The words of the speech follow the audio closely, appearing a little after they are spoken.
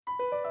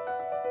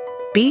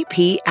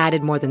BP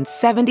added more than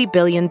 $70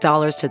 billion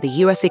to the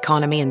U.S.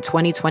 economy in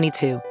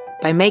 2022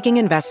 by making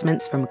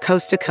investments from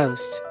coast to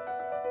coast.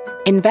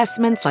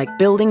 Investments like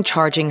building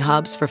charging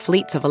hubs for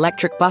fleets of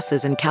electric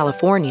buses in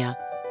California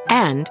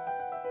and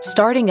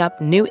starting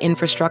up new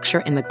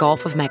infrastructure in the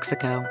Gulf of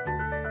Mexico.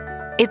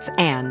 It's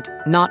and,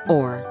 not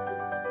or.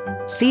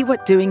 See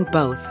what doing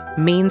both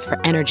means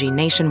for energy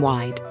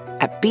nationwide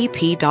at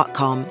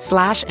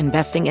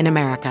bp.com/investing in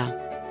America.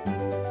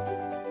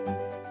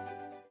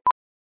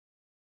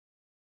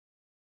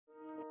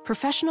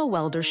 Professional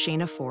welder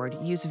Shayna Ford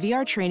used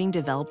VR training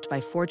developed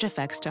by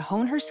ForgeFX to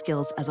hone her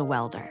skills as a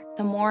welder.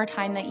 The more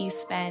time that you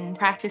spend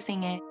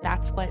practicing it,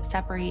 that's what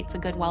separates a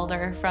good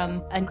welder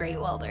from a great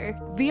welder.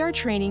 VR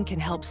training can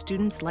help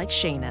students like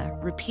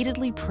Shayna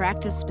repeatedly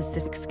practice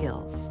specific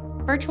skills.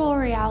 Virtual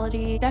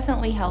reality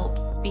definitely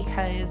helps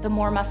because the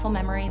more muscle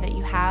memory that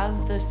you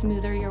have, the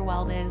smoother your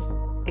weld is.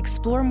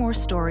 Explore more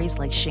stories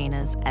like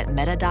Shayna's at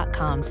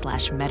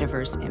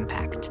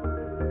meta.com/metaverseimpact.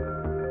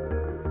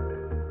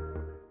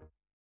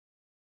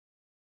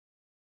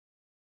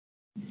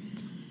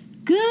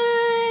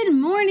 Good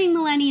morning,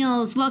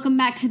 millennials. Welcome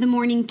back to the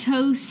Morning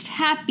Toast.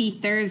 Happy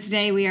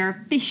Thursday. We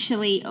are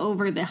officially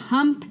over the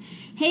hump.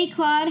 Hey,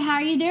 Claude, how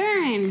are you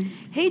doing?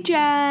 Hey,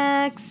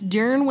 Jax.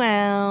 Doing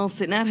well.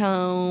 Sitting at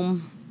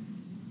home.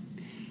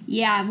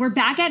 Yeah, we're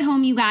back at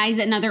home, you guys.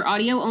 Another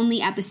audio-only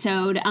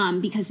episode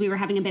because we were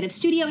having a bit of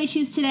studio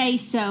issues today.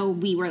 So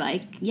we were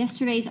like,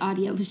 yesterday's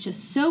audio was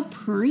just so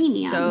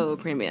premium. So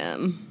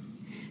premium.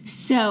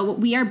 So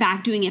we are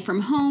back doing it from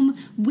home,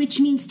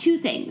 which means two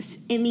things.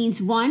 It means,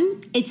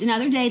 one, it's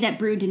another day that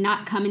Brew did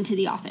not come into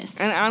the office.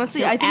 And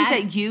honestly, I think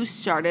that you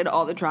started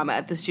all the drama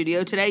at the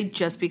studio today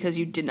just because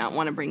you did not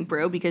want to bring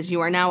Brew, because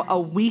you are now a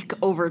week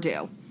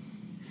overdue.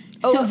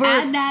 So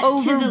add that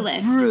to the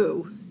list.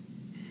 Brew.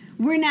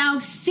 We're now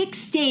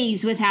 6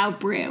 days without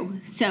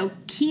Brew, so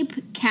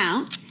keep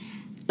count.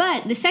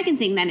 But the second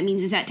thing that it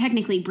means is that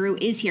technically Brew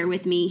is here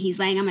with me. He's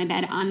laying on my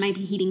bed on my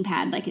heating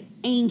pad like an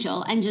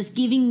angel and just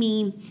giving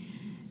me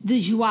the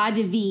joie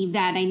de vivre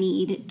that I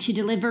need to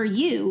deliver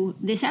you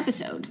this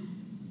episode.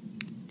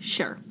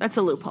 Sure, that's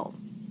a loophole.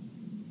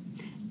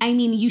 I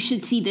mean, you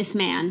should see this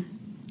man.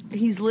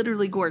 He's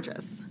literally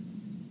gorgeous.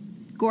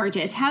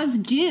 Gorgeous. How's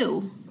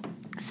Dew?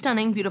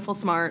 Stunning, beautiful,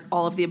 smart,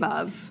 all of the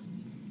above.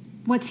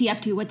 What's he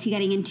up to? What's he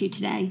getting into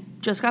today?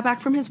 Just got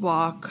back from his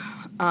walk.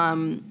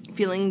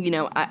 Feeling,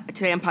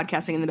 today I'm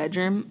podcasting in the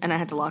bedroom, and I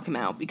had to lock him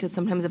out because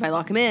sometimes if I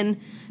lock him in,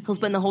 he'll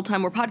spend the whole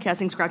time we're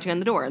podcasting scratching on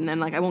the door, and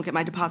then, I won't get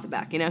my deposit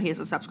back. He has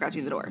to stop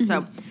scratching the door. Mm-hmm.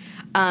 So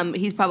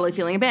he's probably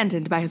feeling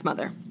abandoned by his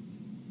mother.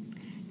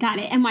 Got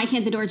it. And why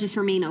can't the door just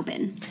remain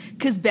open?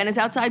 Because Ben is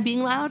outside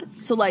being loud.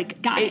 So,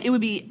 it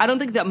would be, I don't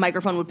think the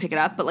microphone would pick it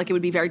up, but, it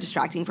would be very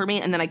distracting for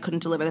me, and then I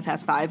couldn't deliver the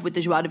Fast Five with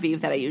the joie de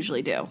vivre that I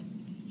usually do.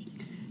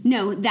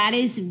 No, that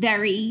is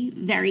very,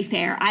 very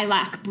fair. I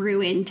lock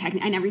Brew in.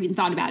 I never even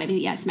thought about it, but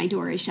yes, my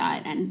door is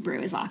shut and Brew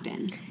is locked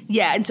in.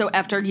 Yeah, and so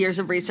after years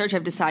of research,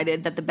 I've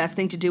decided that the best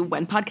thing to do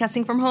when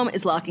podcasting from home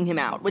is locking him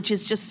out, which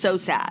is just so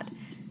sad.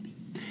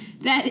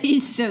 That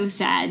is so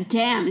sad.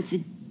 Damn, it's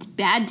a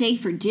bad day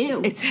for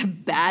Dew. It's a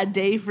bad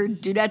day for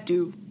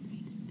do-da-do.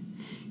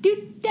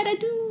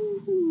 Do-da-da-do.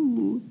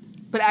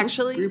 But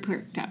actually, Brew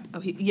perked up.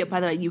 By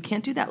the way, you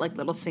can't do that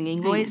little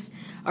singing voice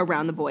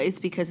around the boys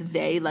because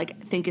they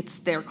think it's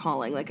their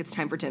calling, it's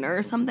time for dinner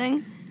or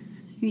something.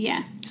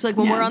 Yeah. So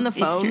when we're on the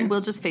phone, we'll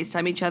just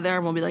FaceTime each other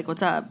and we'll be like,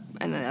 "What's up?"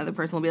 And then the other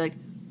person will be like,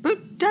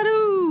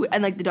 "Boot-da-doo,"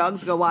 and the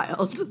dogs go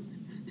wild.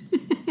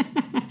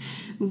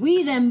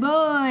 We them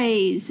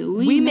boys.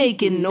 We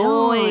making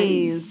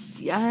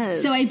noise.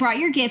 Yes. So I brought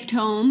your gift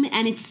home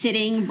and it's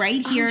sitting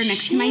right here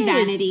next to my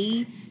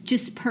vanity.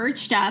 Just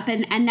perched up,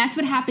 and that's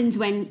what happens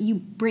when you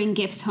bring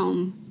gifts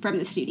home from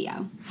the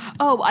studio.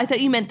 Oh, I thought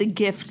you meant the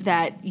gift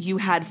that you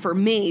had for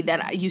me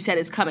that you said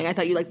is coming. I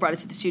thought you brought it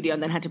to the studio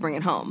and then had to bring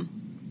it home.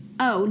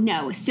 Oh,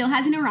 no, it still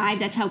hasn't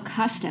arrived. That's how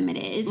custom it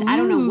is. Ooh. I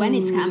don't know when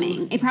it's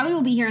coming. It probably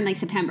will be here in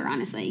September,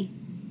 honestly.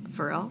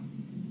 For real?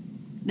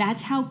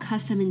 That's how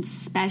custom and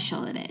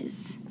special it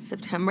is.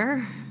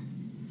 September?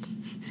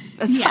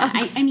 Yeah,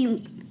 I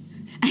mean,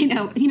 I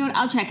know. You know what?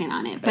 I'll check in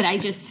on it, but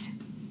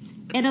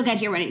it'll get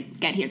here when it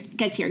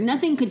gets here.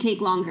 Nothing could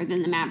take longer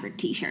than the Maverick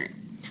t-shirt.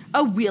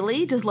 Oh,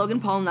 really? Does Logan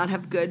Paul not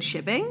have good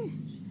shipping?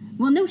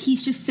 Well, no,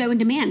 he's just so in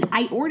demand.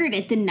 I ordered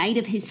it the night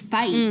of his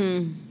fight,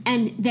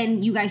 and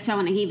then you guys saw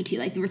when I gave it to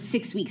you. There were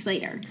 6 weeks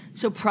later.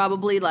 So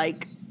probably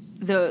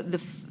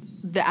the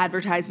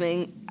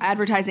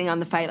advertising on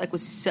the fight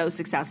was so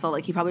successful.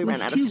 He probably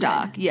ran out of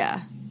stock. Good.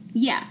 Yeah.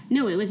 Yeah,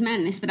 no, it was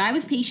madness, but I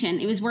was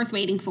patient. It was worth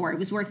waiting for. It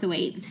was worth the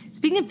wait.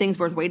 Speaking of things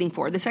worth waiting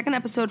for, the second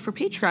episode for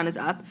Patreon is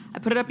up. I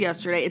put it up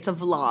yesterday. It's a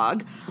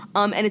vlog,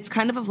 and it's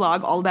kind of a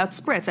vlog all about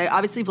spritz. I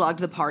obviously vlogged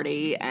the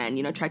party and,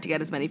 tried to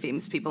get as many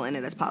famous people in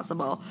it as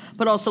possible,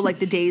 but also,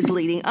 the days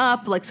leading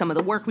up, some of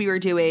the work we were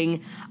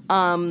doing,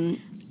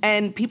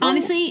 and people...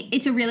 Honestly,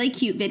 it's a really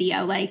cute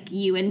video,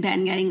 you and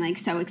Ben getting,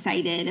 so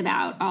excited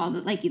about all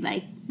the,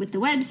 with the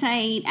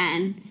website,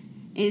 and...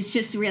 It's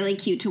just really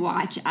cute to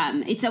watch.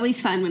 It's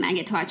always fun when I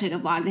get to watch a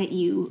vlog that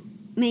you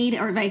made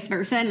or vice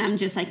versa, and I'm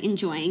just like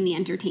enjoying the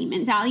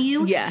entertainment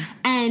value. Yeah.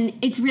 And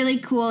it's really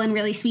cool and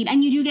really sweet.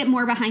 And you do get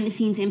more behind the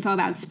scenes info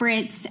about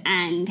Spritz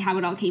and how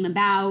it all came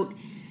about.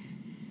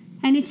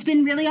 And it's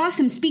been really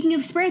awesome. Speaking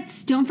of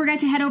Spritz, don't forget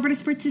to head over to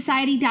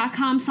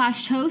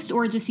spritzsociety.com/toast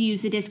or just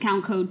use the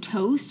discount code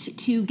TOAST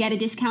to get a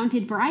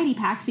discounted variety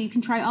pack so you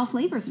can try all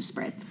flavors of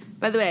Spritz.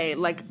 By the way,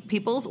 like,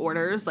 people's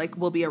orders, like,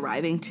 will be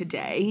arriving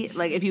today.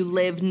 Like, if you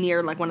live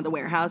near, like, one of the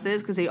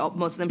warehouses, because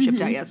most of them shipped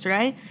out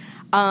yesterday.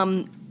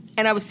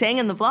 And I was saying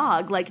in the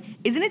vlog, like,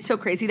 isn't it so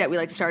crazy that we,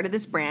 like, started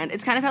this brand?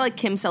 It's kind of how, like,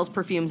 Kim sells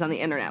perfumes on the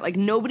internet. Like,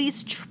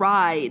 nobody's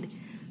tried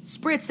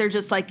Spritz. They're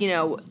just, like, you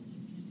know,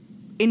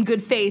 in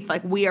good faith,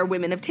 like, we are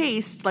women of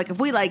taste. Like, if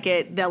we like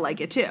it, they'll like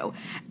it too.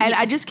 And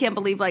I just can't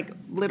believe, like,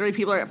 literally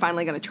people are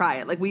finally going to try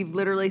it. Like, we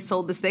literally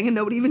sold this thing and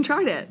nobody even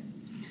tried it.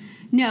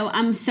 No,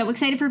 I'm so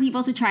excited for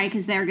people to try it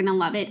because they're going to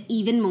love it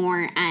even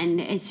more. And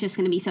it's just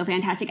going to be so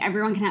fantastic.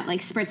 Everyone can have,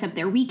 like, Spritz up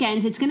their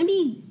weekends. It's going to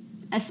be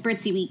a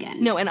spritzy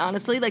weekend. No, and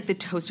honestly, like, the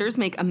toasters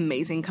make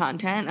amazing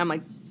content. I'm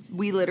like,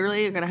 we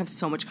literally are going to have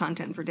so much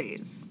content for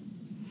days.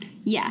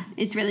 Yeah,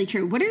 it's really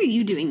true. What are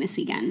you doing this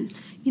weekend?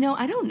 You know,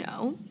 I don't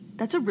know.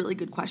 That's a really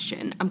good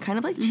question. I'm kind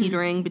of, like,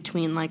 teetering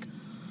between, like,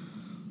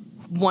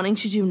 wanting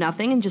to do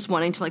nothing and just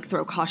wanting to, like,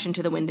 throw caution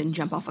to the wind and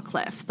jump off a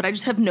cliff. But I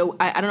just have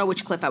I don't know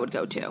which cliff I would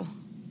go to.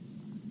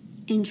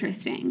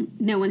 Interesting.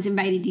 No one's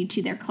invited you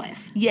to their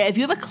cliff. Yeah, if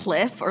you have a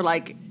cliff or,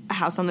 like, a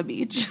house on the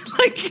beach,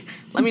 like,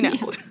 let me know.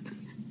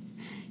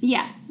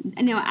 Yeah.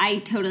 No, I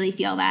totally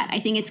feel that. I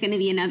think it's going to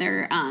be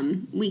another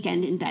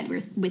weekend in bed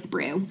with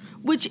Brew.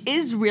 Which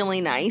is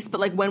really nice,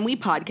 but, like, when we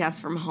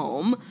podcast from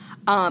home,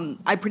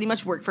 I pretty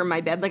much work from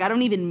my bed. Like, I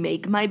don't even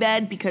make my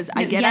bed because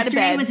I get out of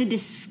bed.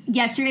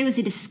 Yesterday was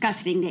a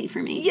disgusting day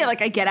for me. Yeah,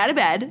 like, I get out of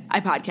bed, I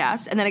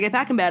podcast, and then I get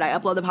back in bed, I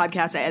upload the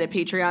podcast, I edit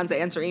Patreons, I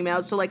answer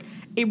emails. So, like,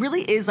 it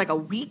really is like a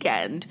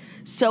weekend.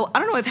 So, I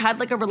don't know, I've had,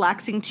 like, a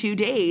relaxing 2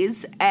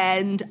 days,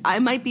 and I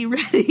might be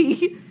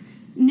ready.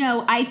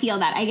 No, I feel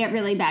that. I get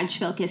really bad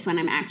schwilkes when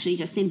I'm actually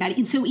just in bed.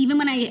 And so even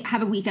when I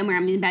have a weekend where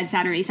I'm in bed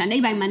Saturday,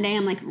 Sunday, by Monday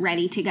I'm, like,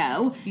 ready to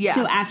go. Yeah.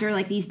 So after,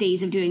 like, these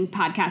days of doing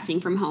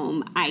podcasting from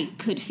home, I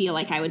could feel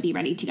like I would be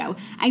ready to go.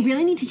 I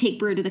really need to take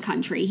Brew to the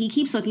country. He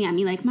keeps looking at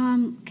me like,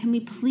 Mom, can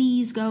we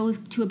please go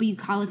to a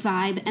bucolic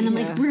vibe? And I'm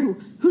like,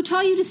 Brew, who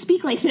taught you to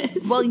speak like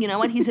this? Well, you know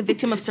what? He's a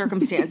victim of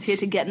circumstance. He had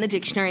to get in the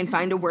dictionary and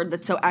find a word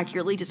that so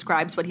accurately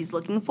describes what he's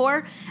looking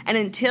for. And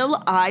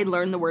until I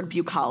learned the word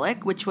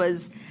bucolic, which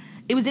was...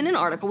 It was in an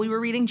article we were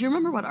reading. Do you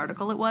remember what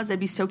article it was? I'd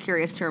be so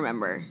curious to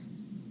remember.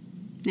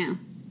 No.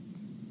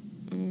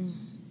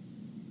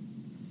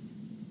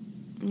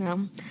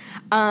 No.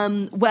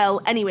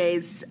 Well,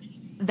 anyways,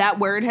 that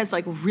word has,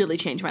 like, really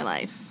changed my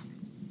life.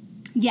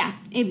 Yeah,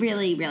 it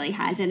really, really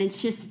has. And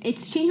it's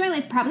changed my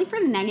life probably for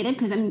the negative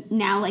because I'm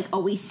now, like,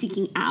 always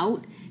seeking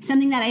out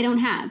something that I don't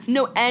have.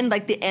 No, and,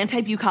 like, the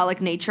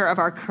anti-bucolic nature of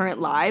our current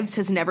lives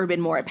has never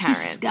been more apparent.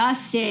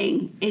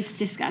 Disgusting. It's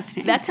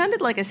disgusting. That sounded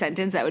like a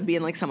sentence that would be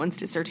in, like, someone's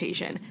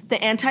dissertation.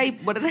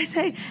 What did I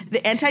say?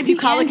 The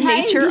anti-bucolic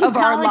nature of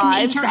our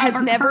lives has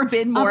never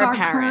been more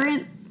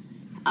apparent.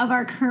 Of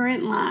our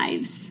current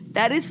lives.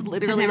 That is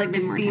literally, like,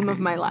 the theme of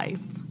my life.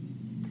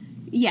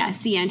 Yes,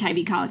 the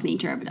anti-bucolic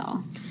nature of it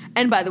all.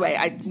 And by the way,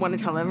 I want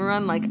to tell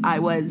everyone, like, I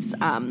was...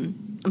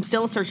 I'm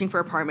still searching for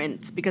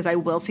apartments because I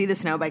will see the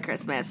snow by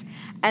Christmas.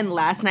 And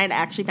last night I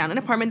actually found an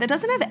apartment that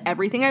doesn't have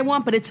everything I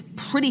want, but it's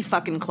pretty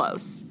fucking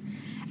close.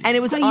 And it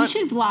was you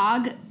should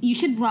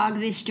vlog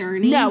this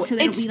journey. No, so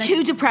that it's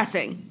too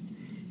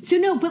depressing. So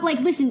no, but,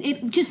 like,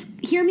 listen, just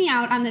hear me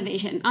out on the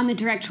vision, on the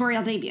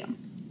directorial debut.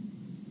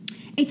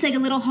 It's like a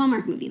little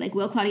Hallmark movie. Like,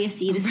 will Claudia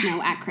see the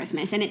snow at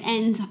Christmas? And it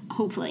ends,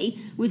 hopefully,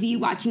 with you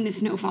watching the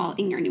snowfall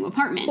in your new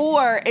apartment.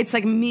 Or it's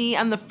like me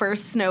on the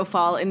first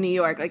snowfall in New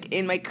York, like,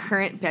 in my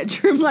current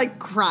bedroom, like,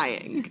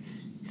 crying.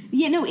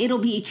 Yeah, no, it'll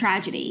be a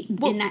tragedy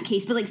in that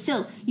case. But, like,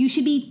 still, you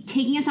should be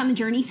taking us on the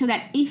journey so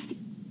that if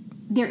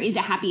there is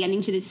a happy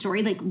ending to this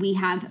story, like, we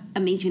have a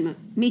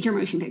major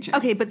motion picture.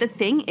 Okay, but the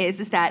thing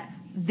is that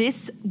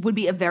this would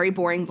be a very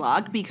boring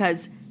vlog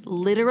because...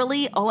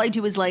 Literally, all I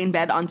do is lay in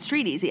bed on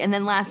Street Easy. And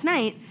then last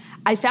night,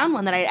 I found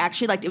one that I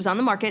actually liked. It was on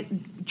the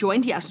market,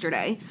 joined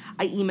yesterday.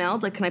 I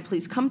emailed, like, can I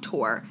please come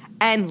tour?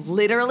 And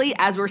literally,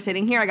 as we're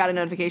sitting here, I got a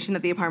notification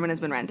that the apartment has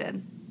been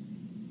rented.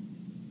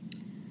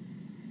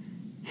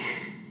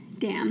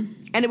 Damn.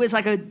 And it was,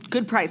 like, a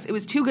good price. It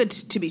was too good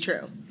to be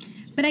true.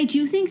 But I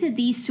do think that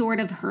these sort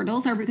of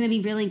hurdles are going to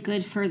be really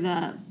good for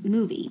the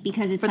movie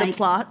because it's for the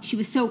plot? She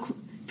was so...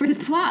 For the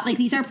plot, like,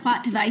 these are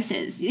plot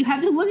devices. You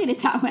have to look at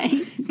it that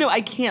way. No, I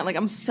can't. Like,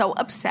 I'm so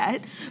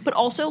upset. But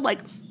also, like,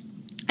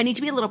 I need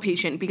to be a little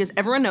patient because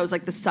everyone knows,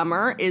 like, the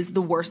summer is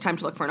the worst time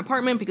to look for an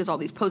apartment because all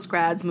these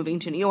post-grads moving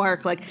to New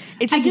York. Like,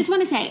 it's just... I just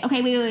want to say,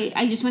 okay, wait.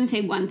 I just want to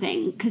say one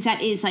thing because that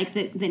is, like,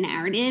 the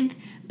narrative.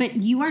 But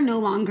you are no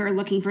longer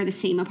looking for the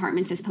same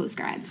apartments as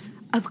post-grads.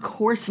 Of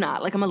course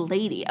not. Like, I'm a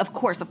lady. Of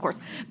course.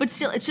 But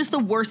still, it's just the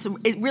worst.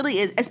 It really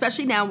is,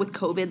 especially now with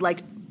COVID,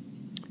 like...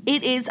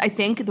 It is, I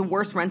think, the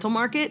worst rental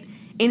market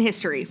in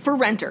history for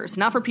renters,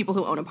 not for people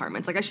who own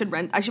apartments. Like I should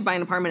buy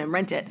an apartment and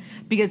rent it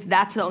because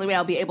that's the only way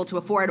I'll be able to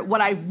afford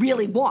what I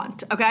really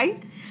want, okay?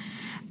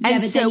 Yeah,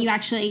 and but then you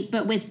actually,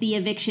 but with the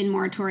eviction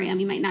moratorium,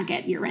 you might not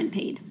get your rent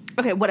paid.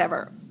 Okay,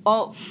 whatever.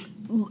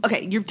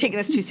 Okay, you're taking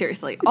this too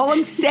seriously. All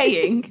I'm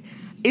saying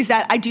is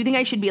that I do think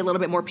I should be a little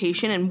bit more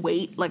patient and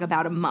wait like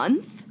about a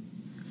month.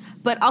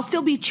 But I'll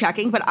still be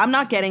checking, but I'm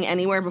not getting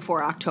anywhere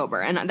before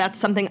October. And that's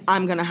something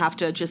I'm going to have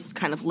to just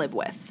kind of live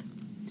with.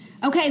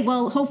 Okay,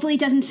 well, hopefully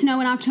it doesn't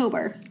snow in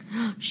October.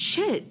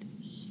 Shit.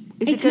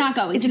 It's not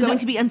going to. Is it going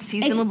to be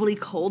unseasonably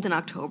cold in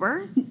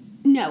October?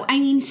 No, I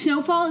mean,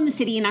 snowfall in the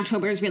city in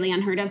October is really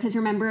unheard of because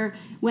remember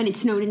when it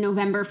snowed in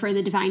November for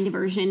the Divine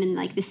Diversion and,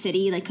 like, the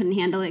city, like, couldn't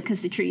handle it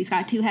because the trees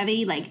got too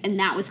heavy, like, and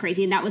that was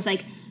crazy. And that was,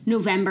 like,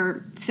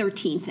 November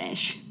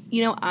 13th-ish.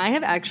 You know, I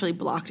have actually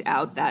blocked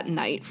out that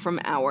night from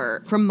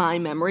my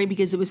memory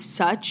because it was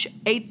such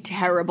a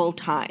terrible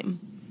time.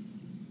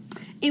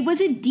 It was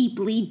a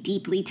deeply,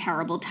 deeply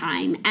terrible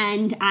time.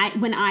 And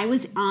when I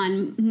was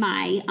on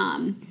my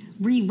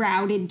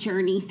rerouted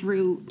journey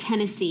through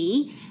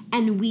Tennessee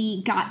and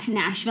we got to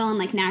Nashville and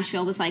like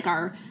Nashville was like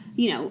our,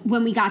 you know,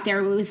 when we got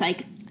there, it was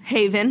like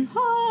haven.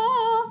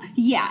 Oh,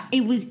 yeah,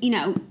 it was, you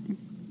know,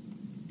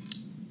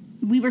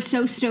 we were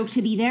so stoked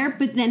to be there.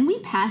 But then we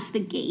passed the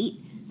gate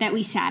that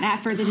we sat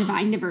at for the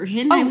Divine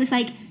Diversion. Oh. I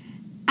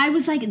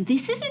was like,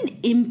 this is an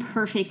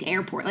imperfect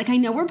airport. Like, I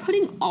know we're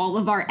putting all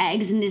of our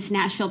eggs in this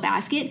Nashville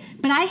basket,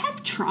 but I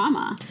have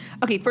trauma.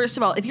 Okay, first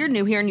of all, if you're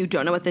new here and you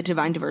don't know what the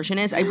Divine Diversion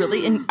is, I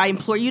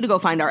implore you to go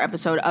find our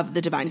episode of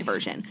the Divine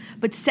Diversion.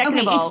 But second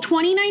of all... It's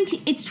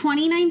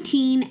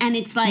 2019, and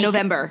it's like...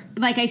 November.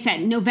 Like I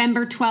said,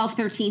 November 12th,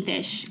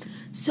 13th-ish.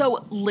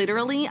 So,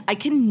 literally, I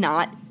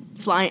cannot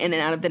fly in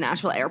and out of the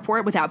Nashville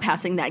airport without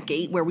passing that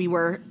gate where we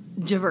were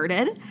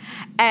diverted,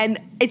 and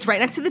it's right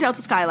next to the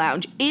Delta Sky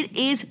Lounge. It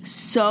is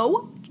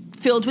so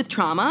filled with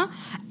trauma,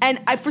 and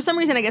for some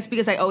reason, I guess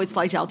because I always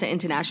fly Delta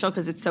into Nashville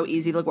because it's so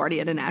easy,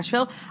 LaGuardia to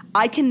Nashville,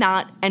 I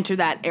cannot enter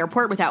that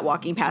airport without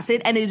walking past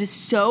it, and it is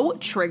so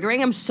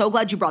triggering. I'm so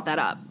glad you brought that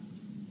up.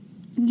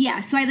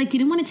 Yeah, so I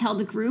didn't want to tell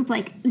the group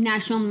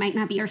Nashville might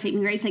not be our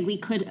saving grace, we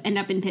could end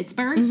up in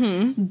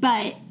Pittsburgh,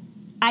 but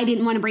I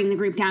didn't want to bring the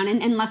group down,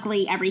 and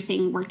luckily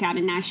everything worked out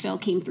in Nashville,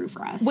 came through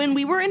for us. When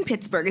we were in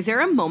Pittsburgh, is there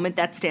a moment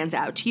that stands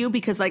out to you?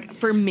 Because,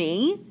 for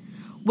me,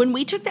 when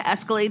we took the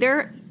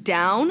escalator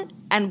down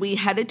and we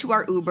headed to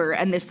our Uber,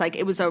 and this,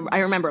 it was I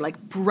remember,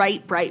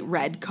 bright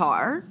red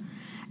car,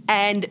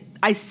 and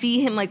I see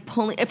him,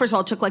 pulling... First of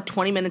all, it took,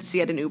 20 minutes to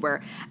get an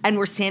Uber, and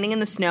we're standing in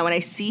the snow, and I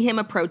see him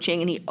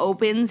approaching, and he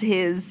opens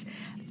his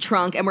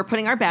trunk, and we're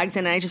putting our bags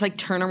in, and I just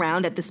turn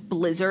around at this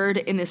blizzard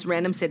in this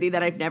random city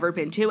that I've never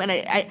been to, and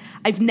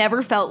I've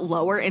never felt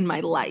lower in my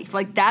life.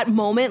 That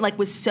moment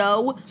was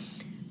so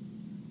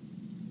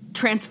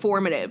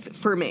transformative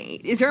for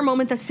me. Is there a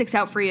moment that sticks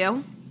out for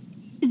you?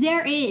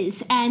 There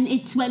is, and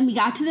it's when we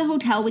got to the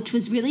hotel, which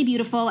was really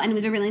beautiful, and it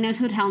was a really nice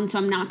hotel, and so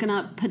I'm not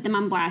gonna put them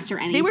on blast or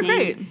anything.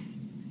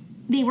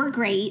 They were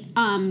great.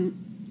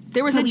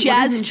 There was a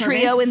jazz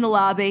trio in the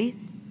lobby.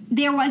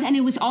 There was, and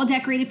it was all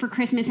decorated for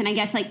Christmas, and I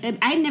guess,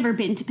 I've never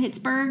been to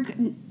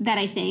Pittsburgh, that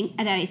I think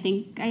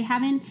I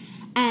haven't,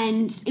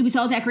 and it was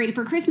all decorated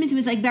for Christmas. It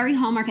was, very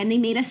Hallmark, and they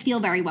made us feel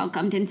very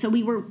welcomed, and so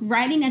we were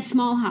riding a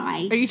small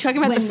high. Are you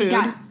talking about the food?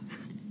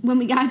 When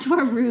we got to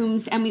our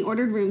rooms, and we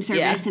ordered room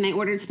service, and I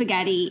ordered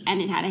spaghetti,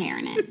 and it had a hair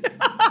in it.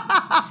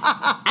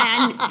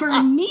 And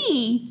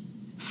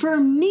for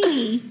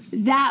me,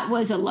 that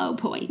was a low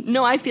point.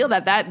 No, I feel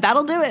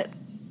that'll do it.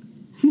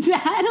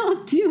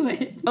 That'll do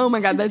it. Oh my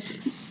God,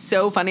 that's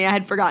so funny. I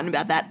had forgotten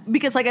about that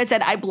because, like I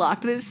said, I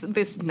blocked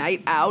this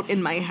night out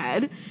in my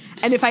head.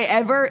 And if I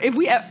ever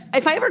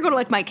go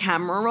to my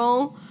camera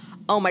roll,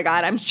 oh my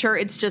God, I'm sure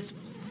it's just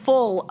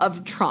full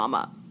of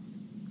trauma.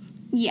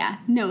 Yeah,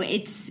 no,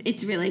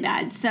 it's really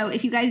bad. So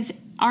if you guys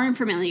aren't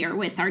familiar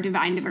with our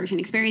Divine Diversion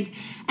experience,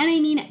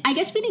 and I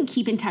guess we didn't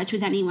keep in touch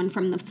with anyone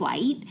from the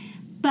flight,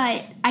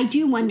 but I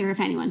do wonder if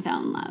anyone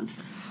fell in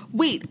love.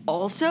 Wait,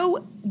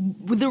 also,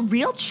 the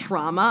real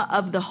trauma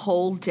of the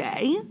whole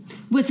day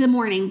was the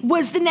morning.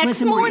 Was the next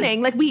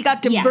morning. We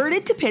got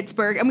diverted to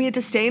Pittsburgh, and we had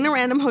to stay in a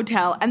random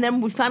hotel, and then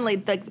we finally,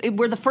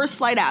 we're the first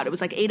flight out. It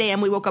was 8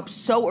 a.m. We woke up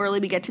so early.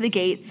 We get to the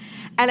gate,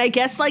 and I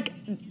guess,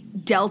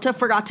 Delta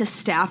forgot to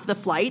staff the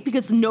flight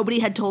because nobody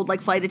had told,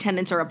 flight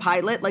attendants or a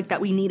pilot, that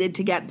we needed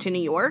to get to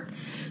New York.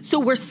 So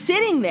we're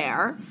sitting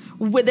there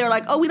where they're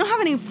like, oh, we don't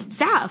have any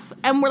staff.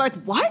 And we're like,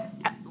 what?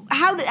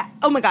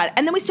 Oh my God.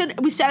 And then we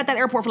sat at that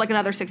airport for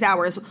another 6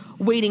 hours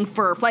waiting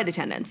for flight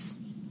attendants.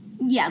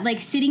 Yeah,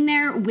 sitting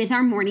there with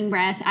our morning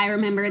breath. I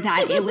remember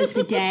that it was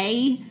the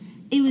day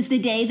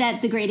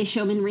that The Greatest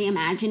Showman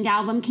Reimagined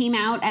album came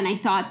out, and I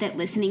thought that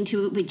listening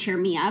to it would cheer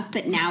me up,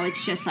 but now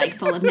it's just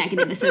full of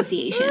negative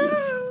associations.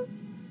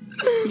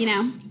 You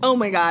know? Oh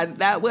my God,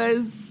 that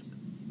was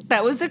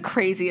the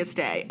craziest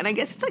day. And I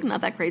guess it's not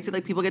that crazy,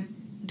 people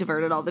get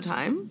diverted all the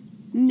time.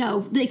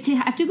 No, to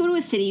have to go to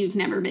a city you've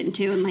never been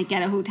to and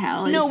get a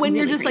hotel is no, when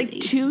really you're just crazy.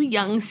 Two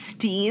young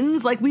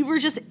steens, we were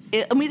just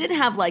and we didn't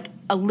have, like,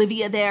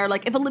 Olivia there.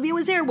 Like, if Olivia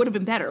was there, it would have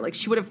been better. Like,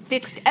 she would have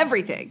fixed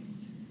everything.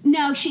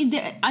 No,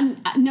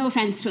 no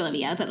offense to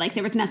Olivia, but, like,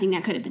 there was nothing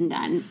that could have been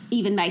done,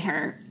 even by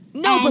her.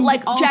 No, and but,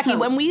 like, also, Jackie,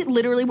 when we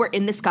literally were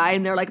in the sky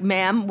and they're like,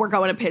 ma'am, we're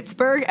going to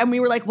Pittsburgh, and we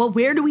were like, well,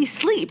 where do we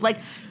sleep? Like,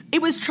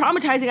 it was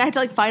traumatizing. I had to,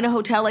 like, find a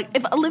hotel. Like,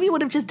 if Olivia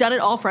would have just done it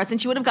all for us,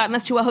 and she would have gotten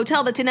us to a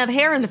hotel that didn't have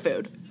hair in the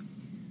food.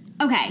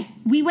 Okay,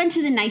 we went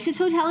to the nicest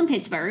hotel in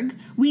Pittsburgh.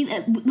 We,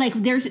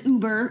 there's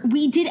Uber.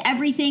 We did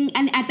everything,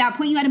 and at that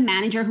point, you had a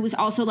manager who was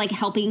also, like,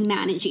 helping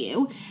manage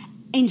you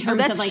in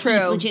terms of, like,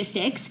 these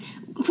logistics.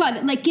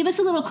 Claude, like, give us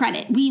a little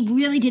credit. We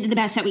really did the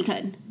best that we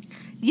could.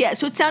 Yeah,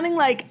 so it's sounding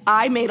like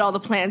I made all the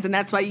plans, and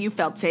that's why you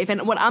felt safe.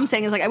 And what I'm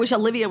saying is, like, I wish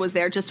Olivia was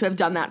there just to have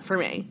done that for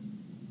me.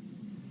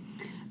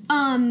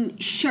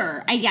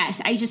 Sure, I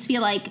guess. I just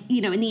feel like,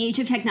 you know, in the age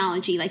of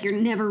technology, like, you're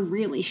never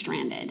really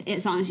stranded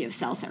as long as you have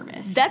cell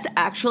service. That's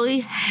actually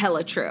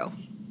hella true.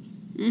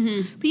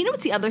 Mm-hmm. But you know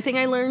what's the other thing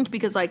I learned?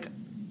 Because, like,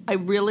 I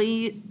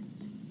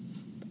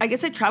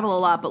guess I travel a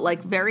lot, but,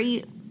 like,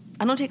 I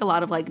don't take a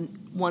lot of, like,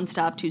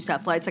 one-stop,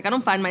 two-stop flights. Like, I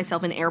don't find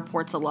myself in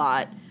airports a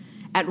lot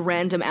at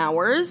random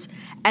hours.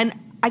 And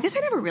I guess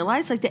I never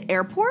realized, like, the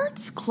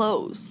airports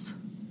close.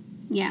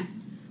 Yeah.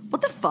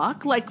 What the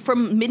fuck? Like,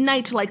 from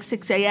midnight to, like,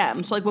 6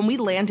 a.m. So, like, when we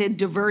landed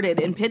diverted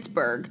in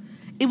Pittsburgh,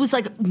 it was,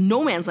 like,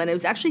 no man's land. It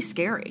was actually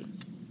scary.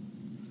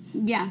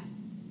 Yeah.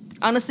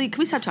 Honestly, can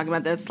we stop talking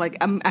about this? Like,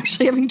 I'm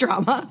actually having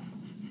drama.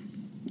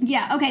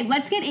 Yeah, okay,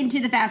 let's get into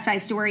the Fast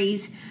Five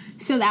stories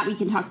so that we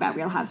can talk about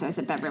Real Housewives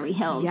of Beverly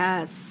Hills.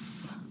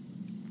 Yes.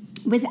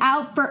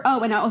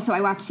 And also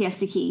I watched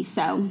Siesta Key,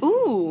 so.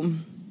 Ooh.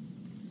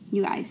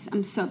 You guys,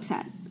 I'm so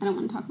upset. I don't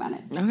want to talk about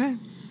it. Okay.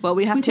 Well,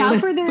 we have to.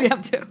 We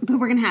have to. But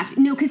we're going to have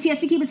to. No, because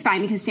Siesta Key was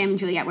fine because Sam and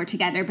Juliet were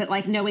together, but,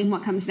 like, knowing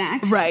what comes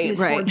next. Right, it was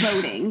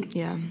foreboding.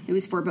 Yeah. It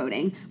was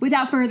foreboding.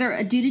 Without further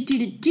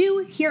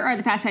ado, here are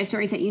the Fast Five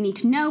stories that you need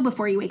to know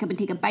before you wake up and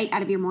take a bite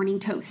out of your morning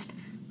toast.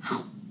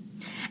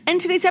 And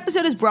today's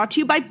episode is brought to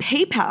you by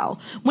PayPal.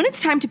 When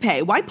it's time to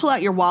pay, why pull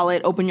out your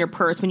wallet, open your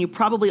purse when you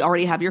probably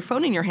already have your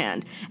phone in your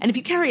hand? And if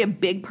you carry a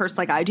big purse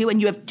like I do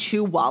and you have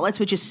two wallets,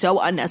 which is so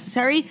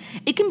unnecessary,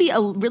 it can be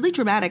really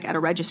dramatic at a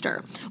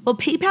register. Well,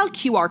 PayPal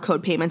QR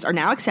code payments are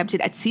now accepted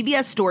at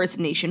CVS stores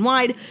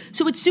nationwide,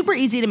 so it's super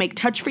easy to make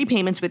touch-free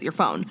payments with your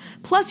phone.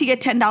 Plus, you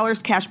get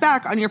 $10 cash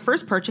back on your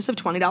first purchase of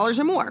 $20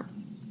 or more.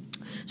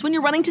 So when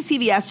you're running to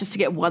CVS just to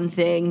get one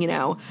thing, you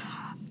know,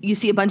 you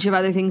see a bunch of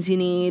other things you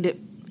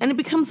need, and it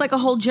becomes like a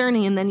whole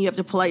journey, and then you have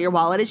to pull out your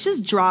wallet. It's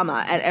just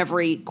drama at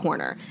every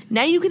corner.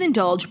 Now you can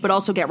indulge, but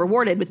also get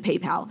rewarded with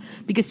PayPal.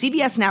 Because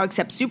CVS now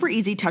accepts super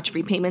easy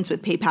touch-free payments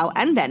with PayPal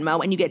and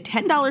Venmo, and you get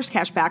 $10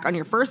 cash back on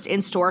your first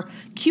in-store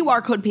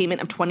QR code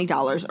payment of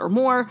 $20 or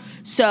more.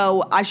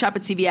 So I shop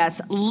at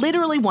CVS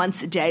literally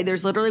once a day.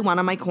 There's literally one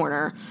on my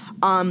corner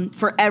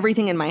for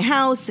everything in my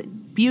house,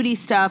 beauty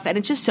stuff, and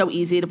it's just so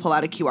easy to pull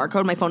out a QR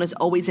code. My phone is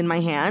always in my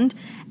hand,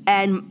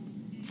 and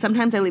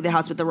sometimes I leave the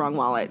house with the wrong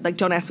wallet. Like,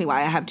 don't ask me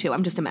why. I have two.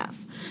 I'm just a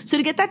mess. So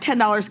to get that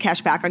 $10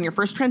 cash back on your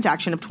first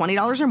transaction of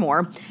 $20 or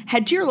more,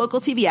 head to your local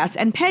CVS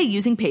and pay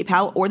using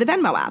PayPal or the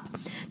Venmo app.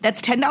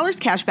 That's $10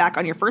 cash back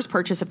on your first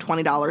purchase of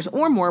 $20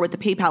 or more with the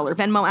PayPal or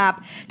Venmo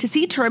app. To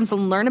see terms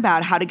and learn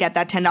about how to get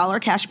that $10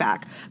 cash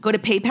back, go to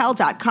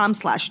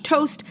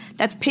paypal.com/toast.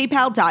 That's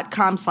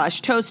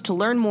paypal.com/toast to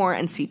learn more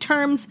and see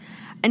terms.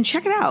 And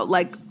check it out.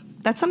 Like,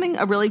 that's something,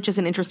 just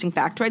an interesting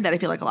factoid that I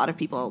feel like a lot of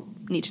people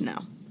need to know.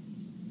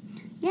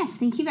 Yes,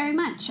 thank you very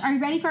much. Are you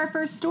ready for our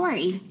first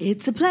story?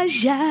 It's a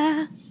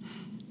pleasure.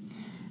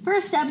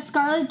 First up,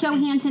 Scarlett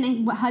Johansson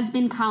and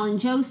husband Colin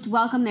Jost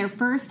welcome their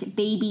first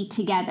baby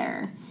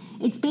together.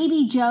 It's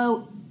baby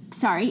Joy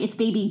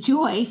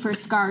for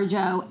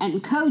ScarJo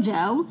and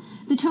Kojo.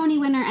 The Tony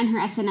winner and her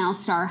SNL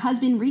star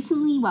husband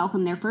recently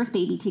welcomed their first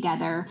baby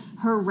together.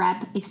 Her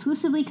rep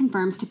exclusively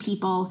confirms to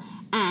People,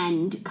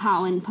 and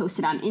Colin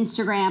posted on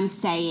Instagram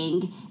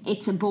saying,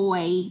 "It's a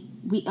boy.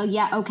 We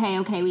had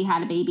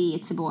a baby.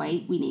 It's a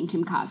boy. We named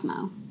him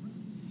Cosmo."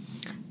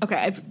 Okay,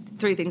 I have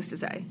three things to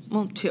say.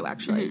 Well, two,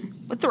 actually.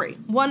 But three.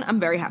 One, I'm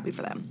very happy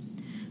for them.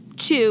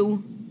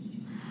 Two,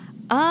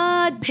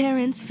 odd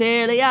parents,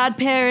 fairly odd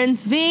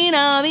parents,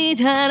 Vina,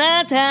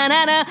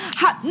 ta-na-ta-na-na,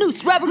 hot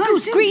noose, rubber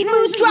goose, green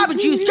moose, driver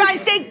juice,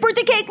 giant steak,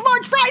 birthday cake,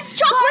 large fries,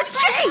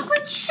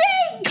 chocolate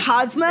shake.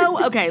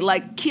 Cosmo, okay,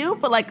 like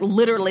cute, but like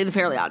literally the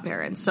Fairly Odd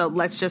Parents. So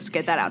let's just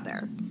get that out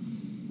there.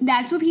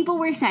 That's what people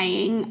were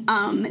saying.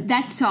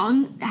 That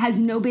song has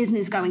no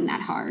business going that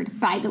hard,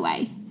 by the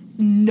way.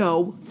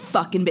 No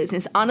fucking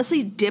business.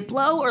 Honestly,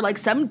 Diplo or like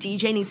some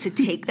DJ needs to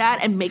take that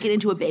and make it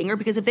into a banger,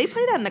 because if they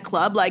play that in the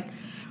club, like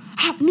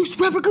hot noose,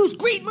 rubber goose,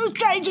 green moose,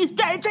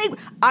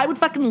 I would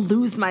fucking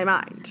lose my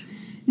mind.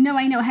 No,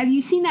 I know. Have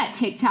you seen that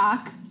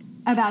TikTok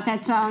about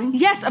that song?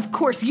 Yes, of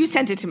course. You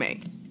sent it to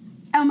me.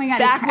 Oh my God.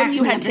 Back when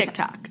you had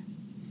TikTok.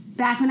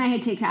 Back when I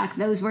had TikTok,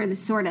 those were the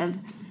sort of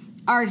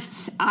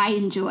artists I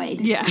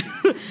enjoyed. Yeah.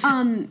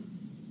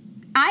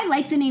 I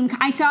like the name.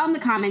 I saw in the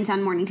comments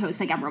on Morning Toast,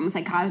 like everyone was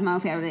like Cosmo,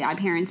 Fairly Odd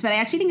Parents, but I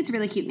actually think it's a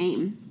really cute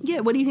name.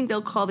 Yeah, what do you think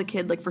they'll call the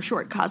kid, like for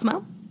short?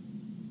 Cosmo?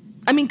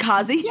 I mean,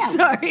 Kazi. Yeah.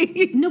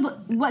 Sorry. No,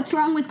 but what's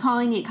wrong with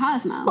calling it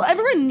Cosmo? Well,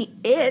 everyone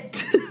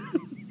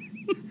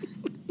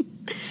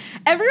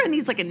everyone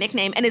needs like a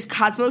nickname. And is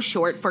Cosmo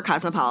short for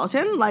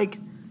cosmopolitan? Like,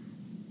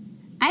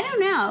 I don't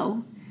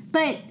know,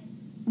 but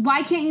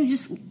why can't you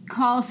just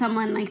call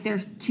someone like their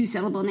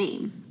 2-syllable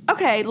name?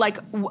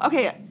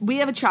 okay, we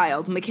have a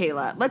child,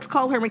 Michaela. Let's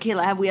call her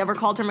Michaela. Have we ever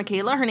called her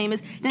Michaela? Her name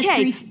is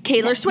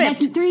Taylor Swift.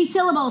 That's 3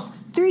 syllables.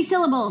 3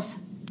 syllables.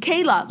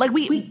 Kayla. Like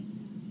we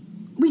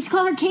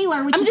call her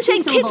Kayla, which I'm is just 2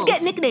 saying syllables. kids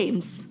get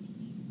nicknames.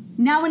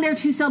 Not when they're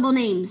 2-syllable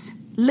names.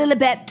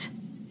 Lilibet.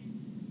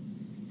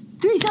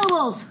 3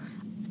 syllables.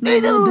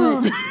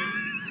 Lilibet.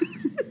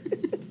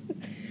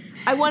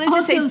 I wanted to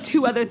Also, say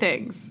 2 other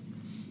things.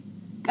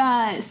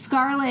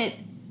 Scarlett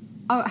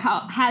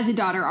has a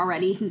daughter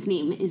already whose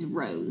name is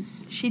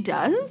Rose. She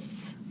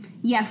does?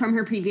 Yeah, from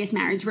her previous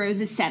marriage. Rose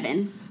is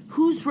 7.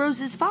 Who's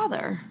Rose's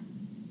father?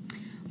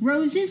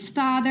 Rose's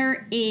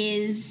father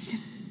is...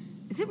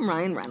 Is it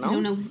Ryan Reynolds? I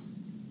don't know.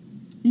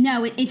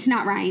 No, it's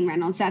not Ryan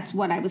Reynolds. That's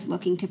what I was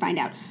looking to find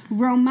out.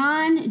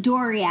 Roman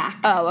Doriak.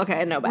 Oh,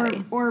 okay,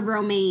 nobody. Or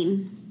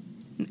Romaine.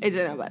 Is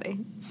it nobody?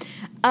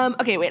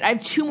 Okay, wait, I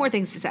have 2 more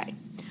things to say.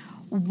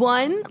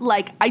 One,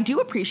 like, I do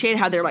appreciate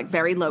how they're, like,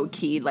 very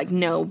low-key, like,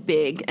 no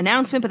big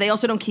announcement, but they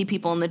also don't keep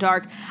people in the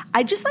dark.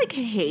 I just, like,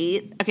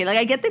 hate... Okay, like,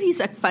 I get that he's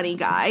a funny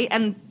guy,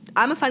 and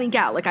I'm a funny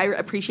gal. Like, I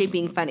appreciate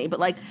being funny, but,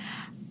 like,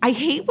 I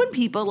hate when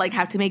people, like,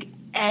 have to make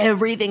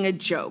everything a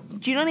joke.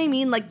 Do you know what I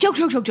mean? Like, joke.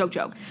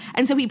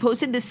 And so he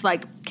posted this,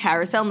 like,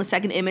 carousel, and the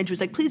second image was,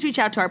 like, please reach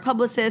out to our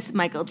publicist,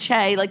 Michael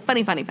Che. Like,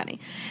 funny.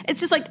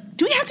 It's just, like,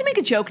 do we have to make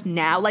a joke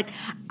now? Like,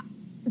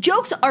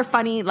 jokes are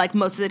funny, like,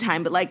 most of the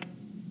time, but, like,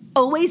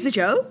 always a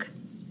joke?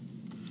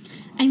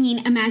 I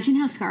mean, imagine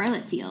how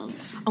Scarlett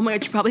feels. Oh my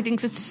God, she probably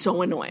thinks it's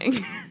so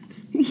annoying.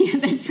 Yeah,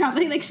 that's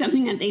probably like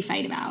something that they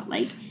fight about.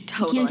 Like,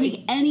 totally. You can't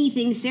take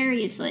anything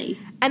seriously.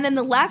 And then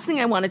the last thing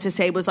I wanted to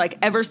say was, like,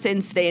 ever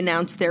since they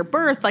announced their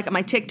birth, like, on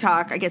my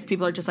TikTok, I guess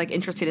people are just, like,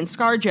 interested in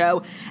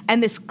ScarJo.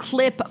 And this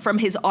clip from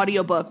his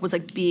audiobook was,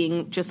 like,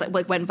 being just,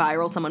 like went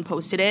viral. Someone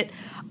posted it,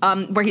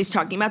 where he's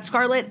talking about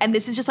Scarlett. And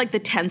this is just, like, the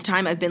 10th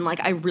time I've been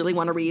like, I really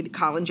want to read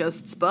Colin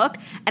Jost's book.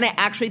 And I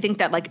actually think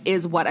that, like,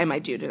 is what I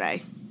might do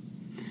today.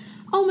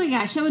 Oh my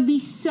gosh, that would be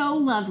so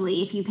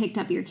lovely if you picked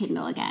up your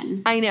Kindle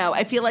again. I know.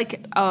 I feel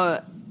like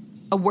a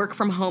work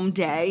from home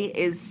day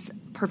is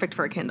perfect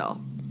for a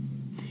Kindle.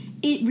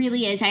 It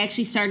really is. I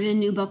actually started a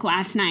new book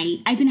last night.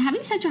 I've been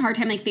having such a hard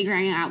time, like,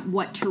 figuring out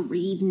what to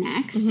read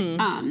next.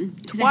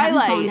 Because I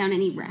haven't fallen down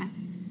any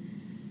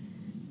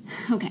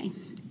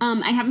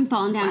I haven't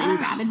fallen down any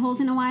rabbit holes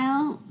in a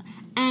while.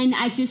 And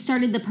I just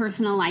started The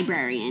Personal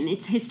Librarian.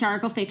 It's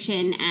historical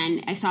fiction,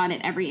 and I saw it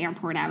at every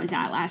airport I was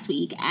at last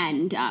week,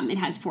 and it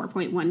has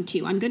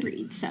 4.12 on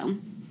Goodreads. So,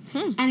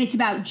 And it's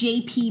about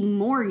J.P.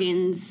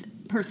 Morgan's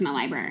Personal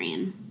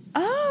Librarian.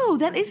 Oh,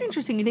 that is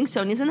interesting. You think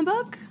Sonia's in the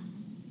book?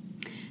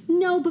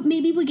 No, but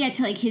maybe we'll get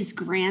to, like, his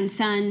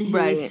grandson, who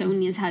is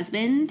Sonia's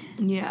husband.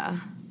 Yeah.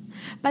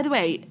 By the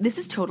way, this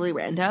is totally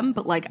random,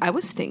 but, like, I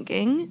was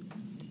thinking,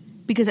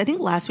 because I think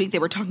last week she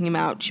was talking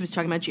about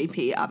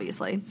JP,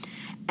 obviously,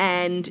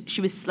 and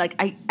she was like,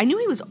 I knew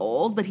he was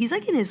old, but he's,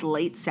 like, in his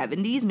late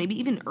 70s, maybe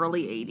even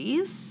early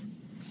 80s.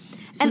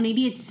 So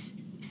maybe it's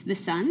the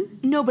son?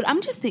 No, but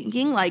I'm just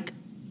thinking, like,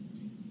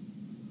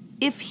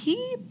 if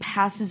he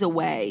passes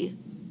away,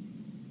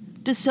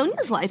 does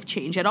Sonia's life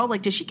change at all?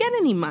 Like, does she get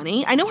any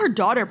money? I know her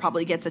daughter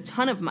probably gets a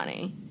ton of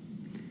money.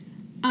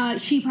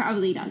 She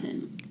probably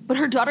doesn't. But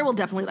her daughter will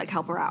definitely, like,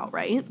 help her out,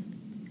 right?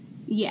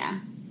 Yeah.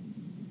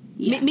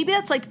 Maybe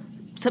that's, like,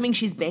 something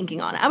she's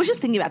banking on. I was just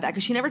thinking about that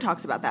because she never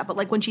talks about that. But,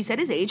 like, when she said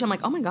his age, I'm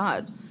like, oh, my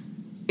God.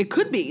 It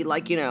could be,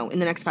 like, you know, in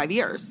the next 5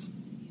 years.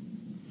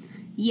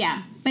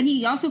 Yeah. But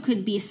he also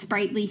could be a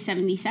sprightly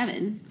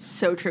 77.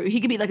 So true. He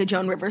could be, like, a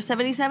Joan Rivers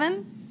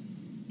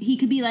 77. He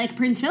could be, like,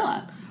 Prince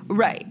Philip.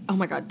 Right. Oh,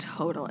 my God,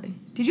 totally.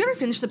 Did you ever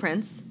finish The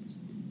Prince?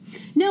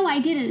 No, I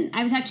didn't.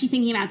 I was actually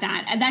thinking about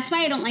that. That's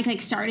why I don't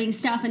like starting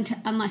stuff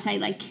unless I,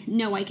 like,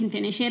 know I can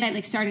finish it. I,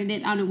 like, started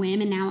it on a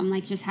whim, and now I'm,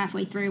 like, just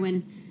halfway through,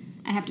 and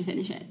I have to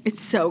finish it.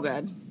 It's so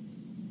good.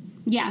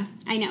 Yeah,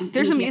 I know.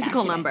 There's a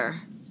musical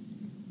number.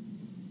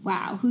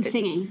 Wow. Who's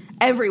singing?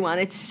 Everyone.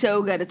 It's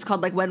so good. It's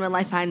called, like, When Will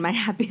I Find My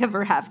Happy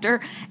Ever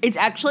After? It's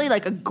actually,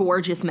 like, a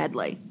gorgeous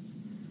medley.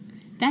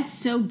 That's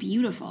so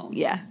beautiful.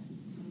 Yeah.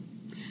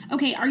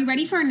 Okay, are you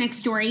ready for our next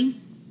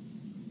story?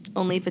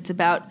 Only if it's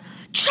about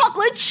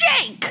chocolate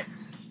shake!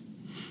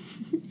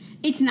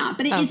 It's not,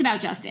 but it is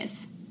about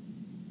justice.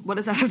 What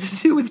does that have to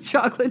do with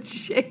chocolate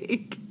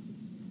shake?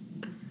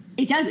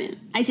 It doesn't.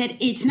 I said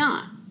it's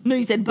not. No,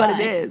 you said but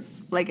it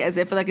is. Like, as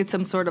if, like, it's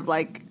some sort of,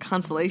 like,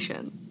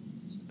 consolation.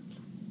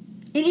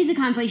 It is a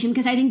consolation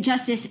because I think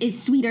justice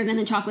is sweeter than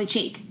a chocolate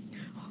shake.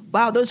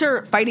 Wow, those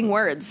are fighting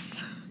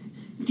words.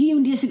 Do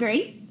you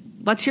disagree?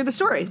 Let's hear the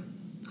story.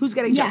 Who's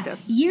getting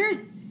justice?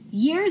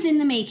 Years in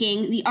the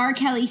making, the R.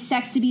 Kelly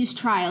sex abuse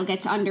trial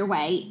gets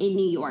underway in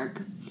New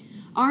York.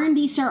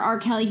 R&B star R.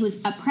 Kelly, who was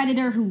a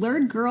predator who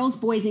lured girls,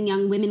 boys, and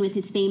young women with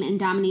his fame and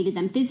dominated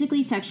them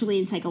physically, sexually,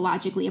 and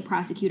psychologically, a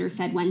prosecutor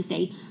said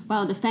Wednesday,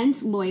 while a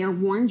defense lawyer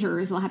warned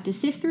jurors they'll have to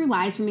sift through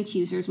lies from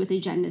accusers with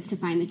agendas to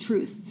find the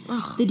truth.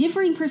 Ugh. The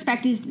differing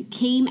perspectives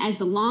came as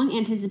the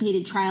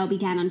long-anticipated trial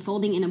began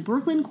unfolding in a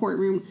Brooklyn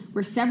courtroom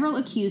where several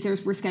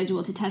accusers were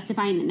scheduled to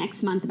testify in the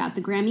next month about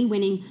the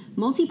Grammy-winning,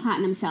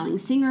 multi-platinum-selling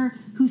singer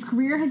whose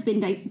career has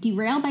been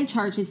derailed by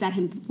charges that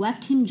have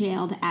left him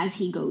jailed as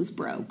he goes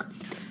broke.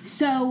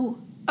 So...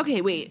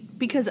 Okay, wait,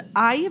 because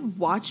I have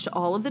watched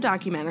all of the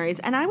documentaries,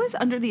 and I was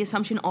under the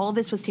assumption all of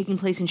this was taking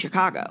place in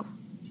Chicago.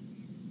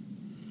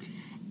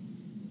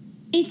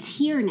 It's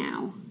here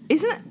now.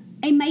 Isn't it?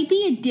 It might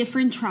be a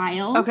different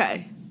trial.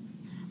 Okay.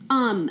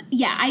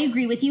 Yeah, I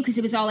agree with you, because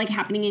it was all, like,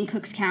 happening in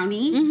Cooks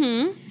County.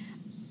 Mm-hmm.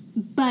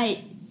 But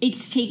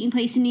it's taking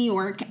place in New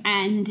York,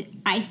 and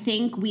I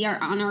think we are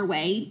on our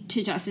way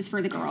to justice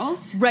for the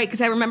girls. Right,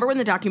 because I remember when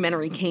the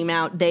documentary came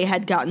out, they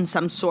had gotten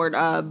some sort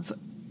of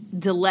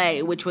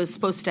delay, which was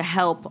supposed to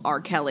help R.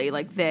 Kelly.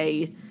 Like,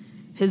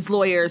 his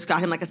lawyers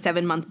got him, like, a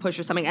 7-month push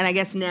or something, and I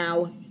guess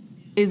now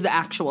is the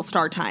actual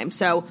start time.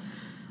 So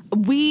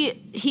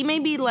he may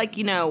be, like,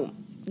 you know,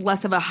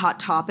 less of a hot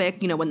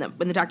topic. You know, when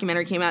the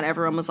documentary came out,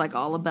 everyone was, like,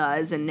 all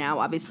abuzz, and now,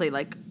 obviously,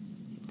 like,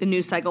 the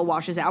news cycle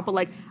washes out. But,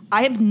 like,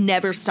 I have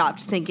never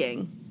stopped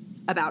thinking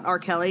about R.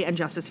 Kelly and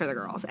justice for the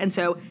girls. And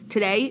so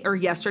today, or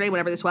yesterday,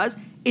 whenever this was,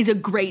 is a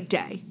great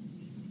day.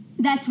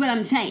 That's what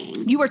I'm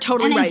saying. You are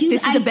totally right.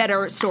 This is a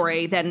better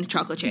story than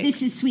Chocolate Shake.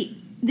 This is sweet.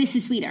 This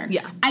is sweeter.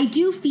 Yeah. I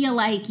do feel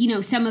like, you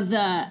know, some of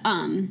the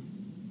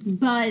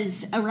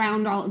buzz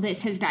around all of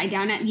this has died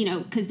down, you know,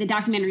 because the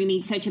documentary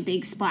made such a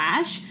big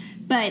splash.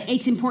 But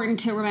it's important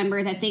to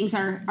remember that things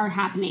are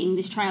happening.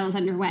 This trial is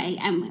underway,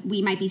 and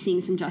we might be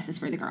seeing some justice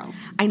for the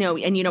girls. I know.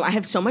 And, you know, I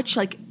have so much,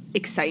 like,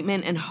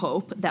 excitement and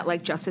hope that,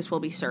 like, justice will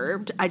be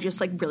served. I just,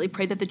 like, really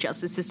pray that the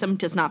justice system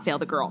does not fail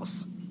the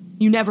girls.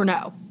 You never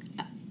know.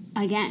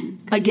 Again.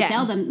 Because it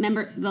failed them,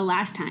 remember, the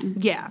last time.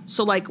 Yeah.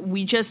 So, like,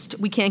 we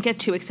can't get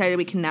too excited.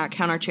 We cannot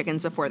count our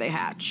chickens before they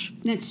hatch.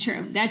 That's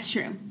true. That's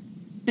true.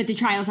 But the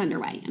trial's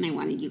underway, and I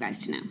wanted you guys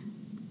to know.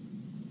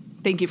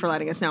 Thank you for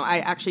letting us know. I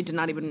actually did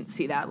not even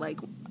see that, like,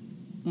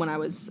 when I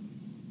was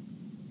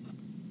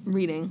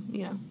reading,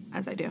 you know,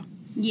 as I do.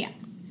 Yeah.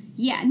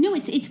 Yeah. No,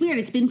 it's weird.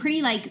 It's been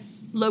pretty, like...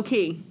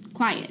 low-key.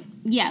 Quiet.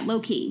 Yeah,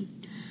 low-key.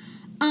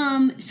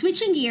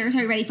 Switching gears,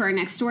 are you ready for our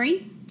next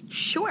story?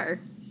 Sure.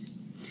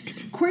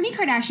 Kourtney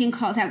Kardashian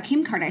calls out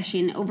Kim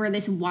Kardashian over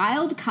this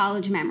wild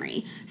college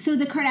memory. So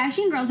the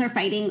Kardashian girls are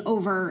fighting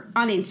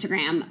on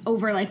Instagram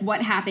over, like,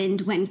 what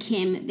happened when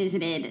Kim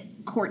visited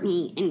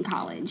Kourtney in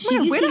college.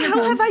 Man, where the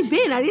hell have I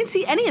been? I didn't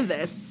see any of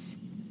this.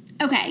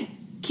 Okay.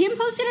 Kim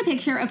posted a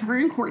picture of her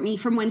and Kourtney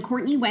from when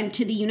Kourtney went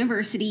to the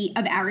University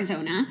of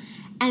Arizona.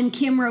 And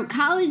Kim wrote,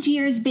 "College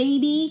years,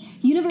 baby.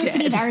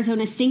 University of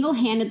Arizona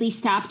single-handedly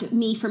stopped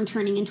me from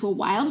turning into a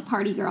wild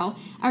party girl.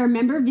 I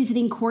remember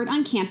visiting Court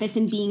on campus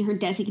and being her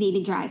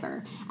designated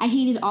driver. I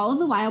hated all of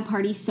the wild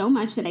parties so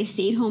much that I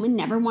stayed home and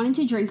never wanted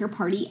to drink or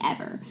party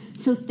ever.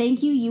 So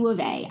thank you, U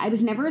of A. I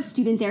was never a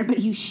student there, but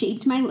you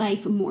shaped my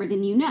life more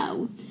than you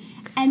know."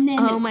 And then...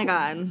 oh, my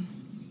God.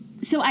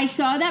 So I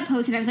saw that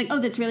post and I was like, oh,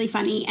 that's really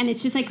funny. And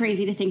it's just, like,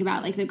 crazy to think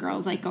about, like, the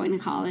girls, like, going to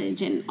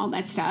college and all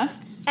that stuff.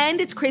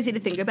 And it's crazy to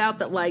think about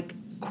that, like,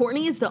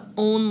 Kourtney is the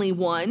only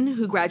one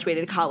who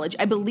graduated college.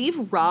 I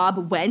believe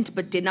Rob went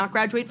but did not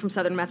graduate from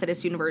Southern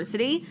Methodist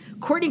University.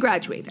 Kourtney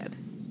graduated.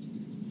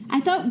 I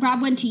thought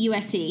Rob went to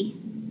USC.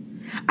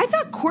 I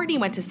thought Kourtney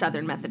went to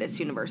Southern Methodist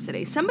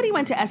University. Somebody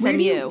went to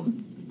SMU.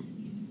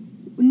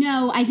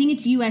 No, I think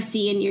it's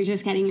USC and you're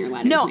just getting your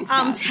letters mixed up.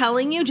 I'm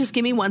telling you, just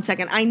give me 1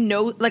 second. I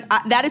know, like,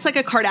 that is, like,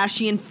 a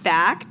Kardashian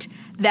fact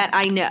that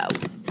I know.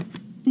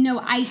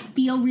 No, I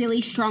feel really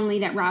strongly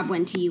that Rob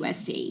went to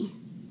USC.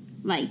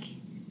 Like,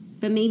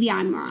 but maybe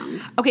I'm wrong.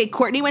 Okay,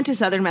 Kourtney went to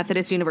Southern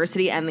Methodist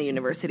University and the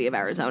University of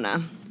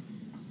Arizona.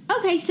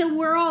 Okay, so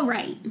we're all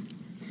right.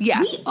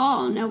 Yeah. We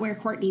all know where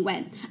Kourtney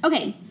went.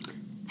 Okay.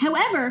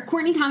 However,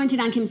 Kourtney commented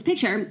on Kim's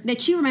picture that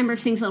she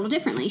remembers things a little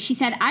differently. She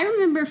said, "I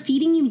remember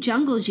feeding you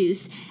jungle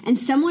juice and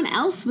someone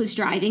else was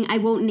driving, I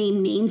won't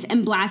name names,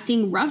 and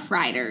blasting Rough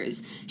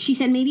Riders." She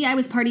said, "Maybe I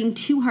was partying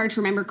too hard to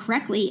remember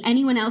correctly.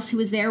 Anyone else who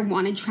was there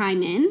want to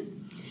chime in?"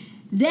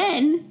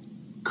 Then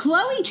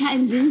Khloe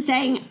chimes in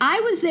saying,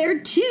 "I was there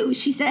too."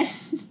 She said,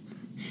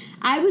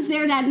 "I was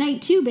there that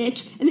night too,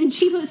 bitch." And then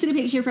she posted a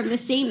picture from the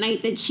same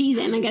night that she's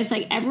in. I guess,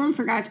 like, everyone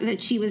forgot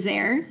that she was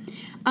there.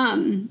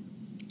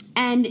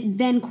 And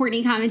then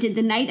Kourtney commented,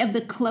 "The night of the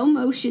Khloe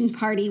Motion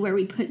party where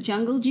we put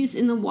jungle juice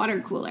in the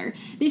water cooler."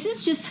 This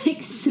is just,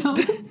 like, so...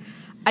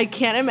 I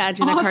can't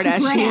imagine the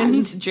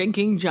Kardashians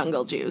drinking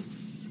jungle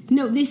juice.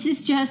 No, this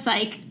is just,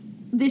 like,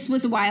 this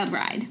was a wild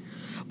ride.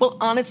 Well,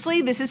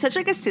 honestly, this is such,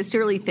 like, a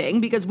sisterly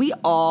thing because we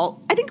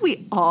all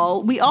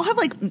have,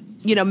 like,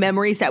 you know,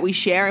 memories that we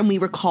share and we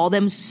recall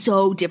them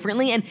so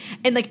differently. And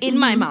like, in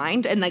my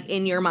mind and, like,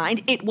 in your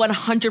mind, it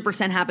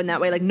 100% happened that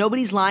way. Like,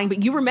 nobody's lying,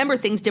 but you remember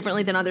things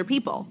differently than other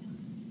people.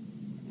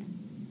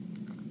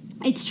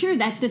 It's true.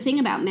 That's the thing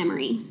about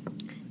memory.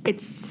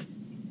 It's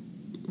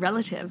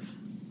relative.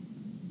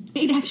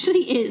 It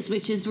actually is,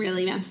 which is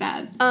really messed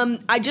up.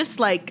 I just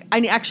like,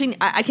 I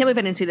can't believe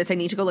I didn't see this. I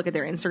need to go look at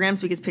their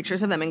Instagrams because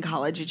pictures of them in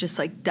college, it just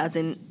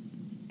doesn't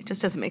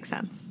make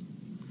sense.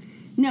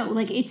 No,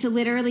 like, it's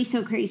literally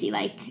so crazy.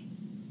 Like,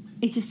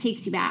 it just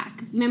takes you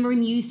back. Remember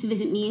when you used to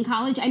visit me in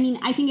college? I mean,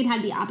 I think it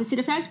had the opposite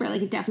effect where,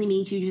 like, it definitely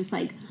made you just,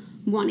 like,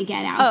 want to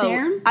get out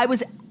there. I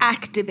was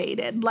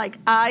activated. Like,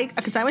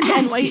 because I went to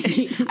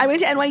NYU. I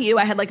went to NYU.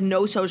 I had, like,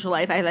 no social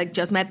life. I had, like,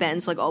 just met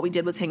Ben, so, like, all we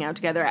did was hang out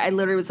together. I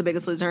literally was the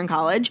biggest loser in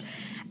college.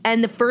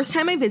 And the first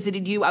time I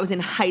visited you, I was in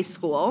high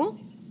school.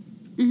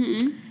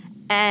 Mm-hmm.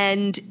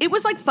 And it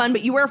was, like, fun,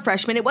 but you were a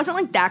freshman. It wasn't,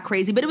 like, that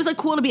crazy, but it was, like,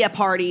 cool to be at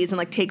parties and,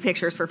 like, take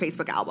pictures for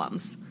Facebook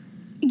albums.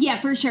 Yeah,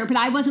 for sure, but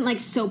I wasn't,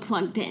 like, so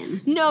plugged in.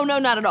 No,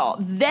 not at all.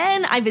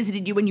 Then I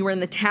visited you when you were in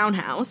the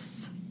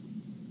townhouse.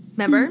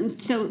 Remember?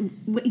 So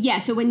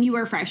when you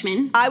were a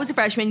freshman. I was a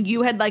freshman.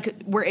 You had, like,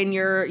 were in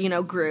your,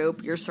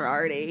 group, your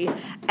sorority,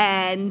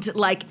 and,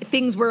 like,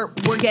 things were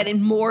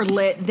getting more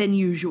lit than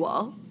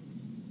usual.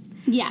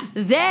 Yeah.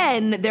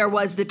 Then there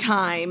was the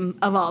time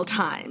of all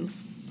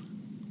times.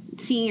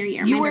 Senior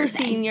year. You were a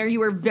senior.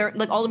 You were very,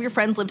 like, all of your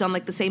friends lived on,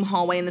 like, the same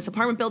hallway in this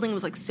apartment building. It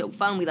was, like, so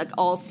fun. We, like,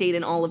 all stayed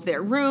in all of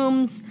their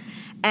rooms.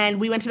 And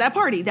we went to that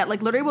party that,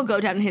 like, literally will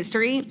go down in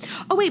history.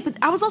 Oh, wait, but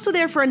I was also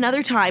there for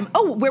another time.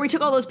 Oh, where we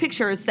took all those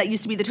pictures that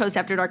used to be the Toast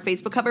After Dark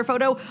Facebook cover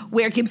photo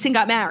where Gibson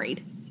got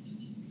married.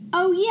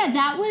 Oh, yeah,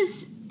 that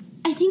was...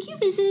 I think you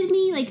visited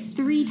me, like,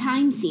 3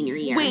 times senior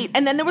year. Wait,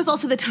 and then there was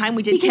also the time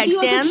we did keg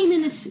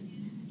stands.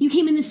 You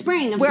came in the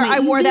spring. Where I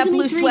wore that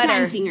blue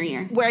sweater. Senior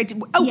year. Where I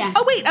did...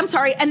 Oh, wait, I'm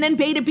sorry. And then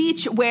Beta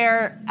Beach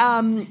where...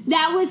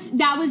 That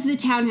was the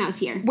townhouse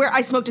here. Where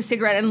I smoked a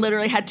cigarette and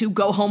literally had to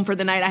go home for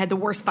the night. I had the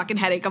worst fucking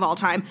headache of all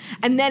time.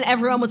 And then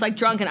everyone was, like,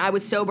 drunk and I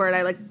was sober and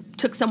I, like,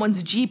 took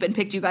someone's Jeep and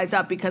picked you guys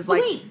up because,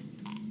 like... Wait.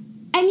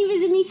 And you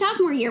visited me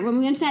sophomore year when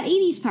we went to that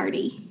 80s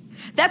party.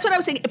 That's what I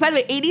was saying. By the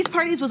way, 80s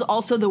parties was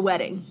also the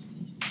wedding.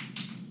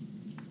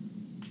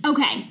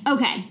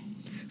 Okay.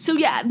 So,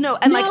 yeah, no,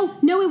 and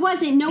No, it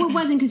wasn't. No, it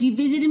wasn't, because you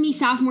visited me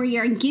sophomore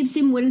year, and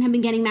Gibson wouldn't have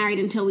been getting married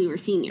until we were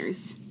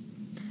seniors.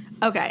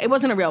 Okay, it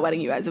wasn't a real wedding,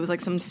 you guys. It was,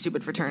 like, some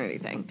stupid fraternity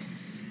thing.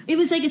 It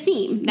was, like, a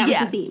theme. That was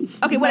the theme.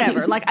 Okay,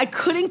 whatever. Like, I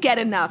couldn't get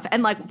enough.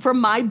 And, like, for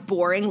my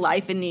boring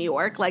life in New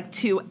York, like,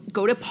 to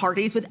go to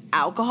parties with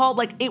alcohol,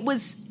 like, I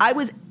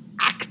was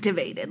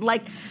activated,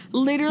 like,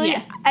 literally.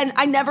 And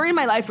I never in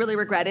my life really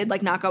regretted,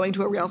 like, not going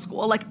to a real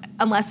school, like,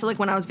 unless, like,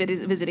 when I was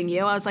visiting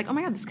you, I was like, oh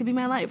my God, this could be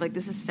my life, like,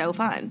 this is so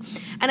fun.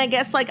 And I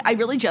guess, like, I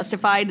really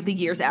justified the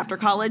years after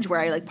college where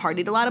I, like,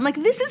 partied a lot. I'm like,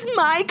 this is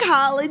my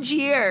college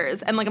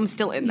years, and, like, I'm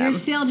still in them. You're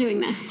still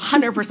doing that.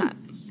 100%.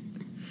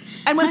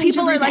 And when 100%.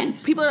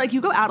 people are like, you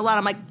go out a lot,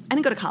 I'm like, I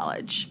didn't go to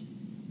college.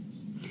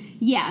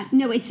 Yeah,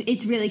 no,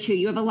 it's really true.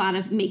 You have a lot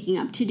of making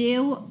up to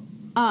do.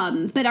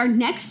 But our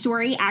next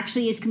story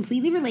actually is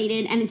completely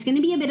related, and it's going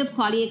to be a bit of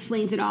Claudia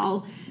Explains It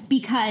All,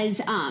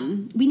 because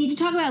we need to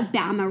talk about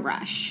Bama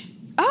Rush.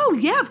 Oh,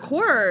 yeah, of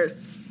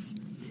course.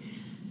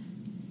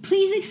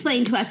 Please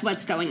explain to us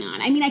what's going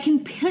on. I mean, I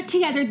can put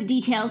together the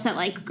details that,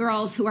 like,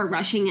 girls who are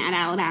rushing at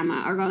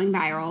Alabama are going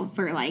viral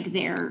for, like,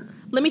 their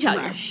Let me tell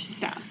rush you.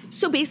 stuff.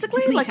 So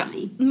basically, like,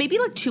 maybe,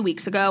 like, 2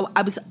 weeks ago,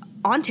 I was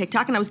on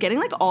TikTok and I was getting,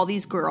 like, all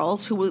these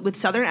girls who with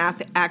southern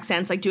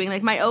accents, like, doing,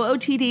 like, my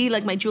OOTD,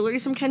 like, my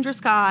jewelry's from Kendra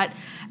Scott,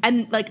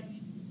 and, like,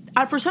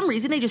 for some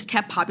reason they just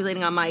kept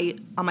populating on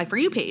my For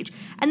You page.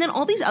 And then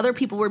all these other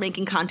people were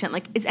making content,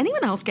 like, is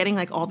anyone else getting,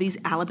 like, all these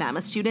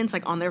Alabama students,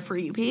 like, on their For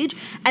You page?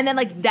 And then,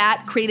 like,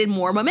 that created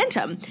more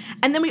momentum.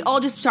 And then we all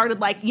just started,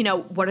 like,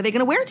 what are they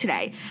going to wear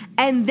today?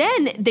 And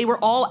then they were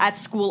all at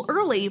school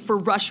early for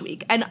Rush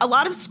Week. And a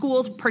lot of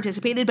schools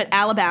participated, but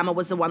Alabama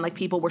was the one, like,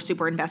 people were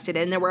super invested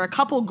in. There were a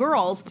couple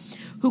girls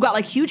who got,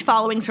 like, huge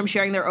followings from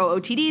sharing their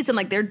OOTDs and,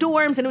 like, their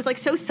dorms. And it was, like,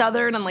 so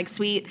southern and, like,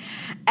 sweet.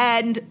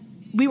 And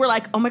we were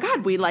like, oh my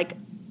God, we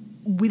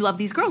love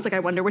these girls. Like, I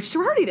wonder which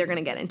sorority they're going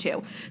to get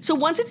into. So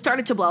once it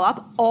started to blow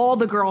up, all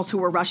the girls who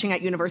were rushing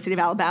at University of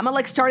Alabama,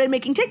 like, started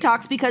making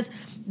TikToks because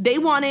they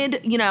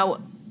wanted,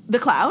 the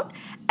clout,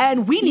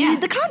 and we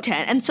needed the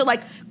content. And so,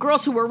 like,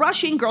 girls who were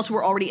rushing, girls who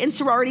were already in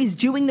sororities,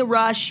 doing the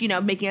rush,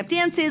 making up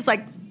dances,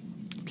 like,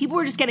 people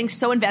were just getting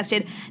so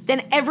invested.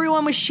 Then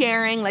everyone was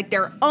sharing, like,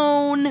 their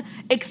own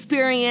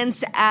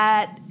experience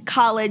at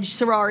college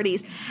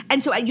sororities.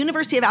 And so at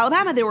University of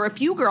Alabama, there were a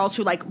few girls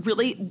who, like,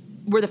 really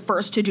were the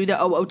first to do the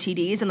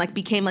OOTDs and, like,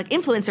 became, like,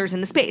 influencers in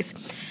the space.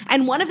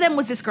 And one of them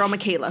was this girl,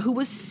 Michaela, who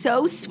was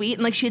so sweet,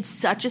 and, like, she had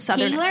such a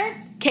southern...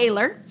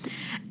 Kaylor.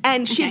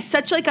 And she had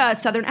such, like, a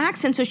southern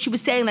accent, so she was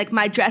saying, like,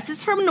 my dress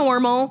is from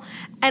Normal,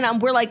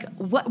 and we're like,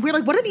 what? We're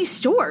like, what are these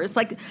stores?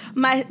 Like,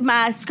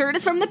 my skirt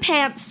is from the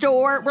pants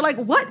store. We're like,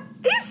 what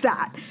is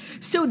that?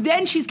 So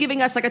then she's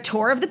giving us, like, a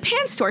tour of the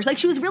pants stores. Like,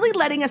 she was really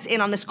letting us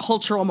in on this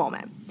cultural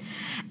moment.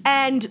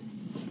 And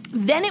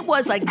then it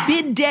was, like,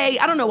 bid day.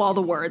 I don't know all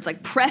the words,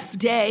 like, pref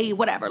day,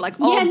 whatever. Like,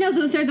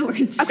 those are the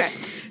words. Okay.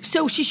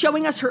 So she's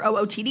showing us her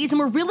OOTDs, and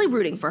we're really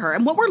rooting for her.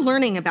 And what we're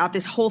learning about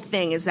this whole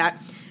thing is that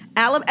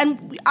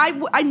And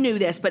I knew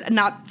this, but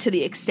not to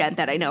the extent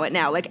that I know it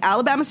now. Like,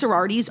 Alabama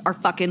sororities are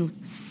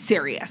fucking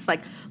serious.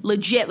 Like,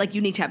 legit, like,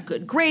 you need to have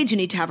good grades. You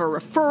need to have a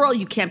referral.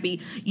 You can't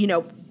be, you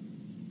know,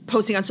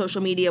 posting on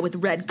social media with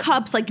red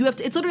cups. Like, you have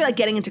to, it's literally like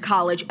getting into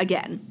college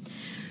again.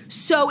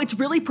 So it's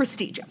really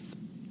prestigious.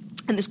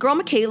 And this girl,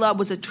 Michaela,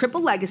 was a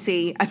triple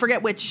legacy. I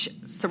forget which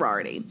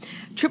sorority.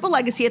 Triple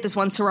legacy at this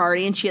one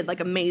sorority, and she had, like,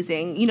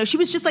 amazing, you know, she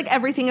was just, like,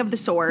 everything of the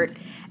sort.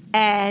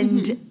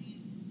 And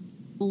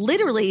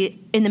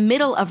literally in the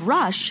middle of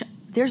Rush,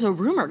 there's a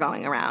rumor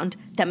going around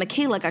that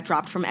Michaela got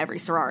dropped from every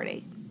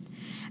sorority.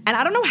 And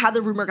I don't know how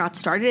the rumor got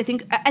started. I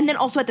think, and then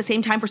also at the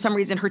same time, for some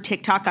reason, her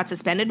TikTok got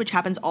suspended, which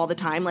happens all the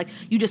time. Like,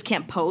 you just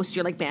can't post.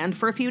 You're, like, banned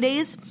for a few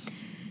days.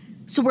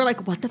 So we're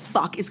like, what the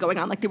fuck is going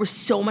on? Like, there was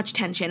so much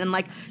tension. And,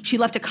 like, she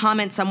left a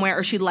comment somewhere,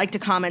 or she liked a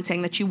comment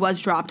saying that she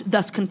was dropped,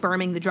 thus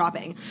confirming the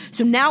dropping.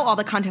 So now all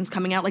the content's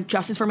coming out, like,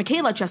 justice for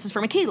Michaela, justice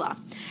for Michaela.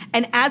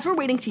 And as we're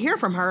waiting to hear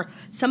from her,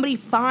 somebody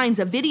finds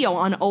a video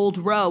on Old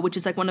Row, which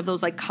is, like, one of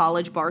those, like,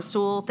 college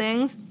barstool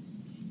things.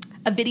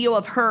 A video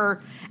of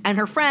her and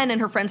her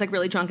friend's, like,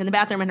 really drunk in the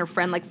bathroom, and her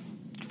friend, like,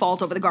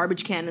 falls over the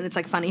garbage can, and it's,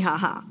 like, funny,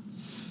 haha.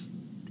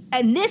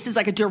 And this is,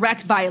 like, a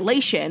direct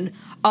violation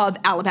of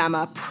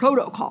Alabama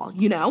protocol,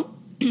 you know?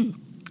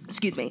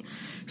 Excuse me.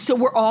 So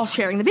we're all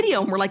sharing the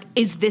video, and we're like,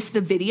 is this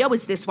the video?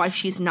 Is this why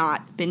she's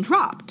not been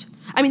dropped?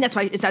 I mean, that's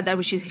why, is that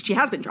why she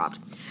has been dropped.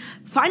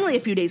 Finally, a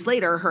few days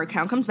later, her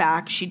account comes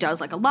back. She does,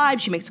 like, a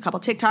live. She makes a couple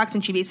TikToks,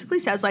 and she basically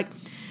says, like,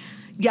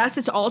 yes,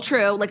 it's all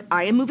true. Like,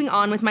 I am moving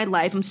on with my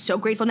life. I'm so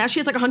grateful. Now she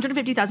has, like,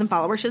 150,000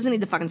 followers. She doesn't need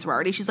the fucking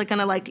sorority. She's, like,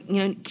 gonna, like,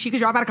 you know, she could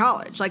drop out of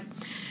college. Like,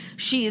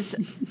 she's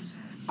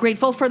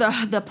grateful for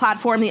the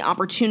platform, the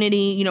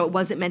opportunity. You know, it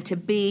wasn't meant to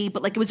be,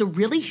 but, like, it was a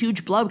really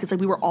huge blow because, like,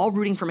 we were all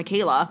rooting for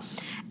Michaela.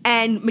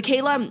 And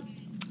Michaela,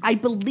 I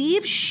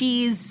believe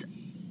she's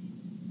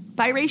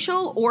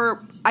biracial,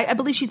 or I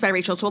believe she's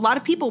biracial. So a lot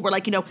of people were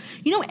like, you know,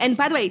 and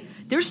by the way,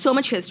 there's so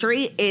much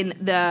history in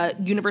the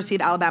University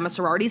of Alabama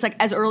sororities. Like,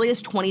 as early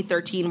as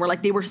 2013, where,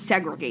 like, they were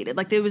segregated.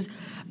 Like, it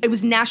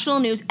was national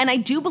news. And I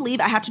do believe,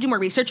 I have to do more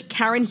research,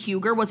 Karen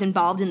Huger was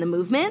involved in the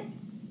movement.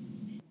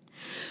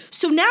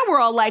 So now we're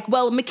all like,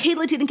 well,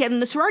 Michaela didn't get in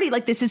the sorority.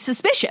 Like, this is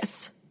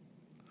suspicious.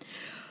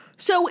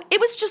 So it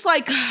was just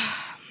like,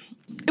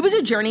 it was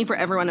a journey for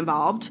everyone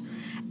involved.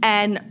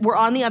 And we're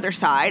on the other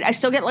side. I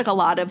still get, like, a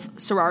lot of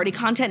sorority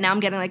content. Now I'm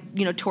getting, like,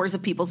 you know, tours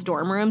of people's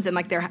dorm rooms and,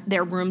 like,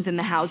 their rooms in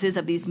the houses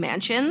of these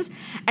mansions.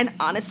 And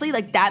honestly,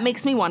 like, that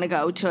makes me want to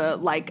go to,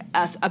 like,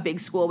 a big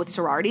school with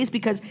sororities,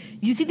 because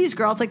you see these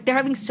girls, like, they're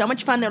having so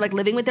much fun. They're, like,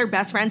 living with their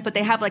best friends, but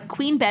they have, like,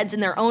 queen beds in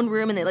their own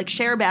room, and they, like,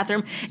 share a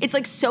bathroom. It's,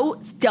 like, so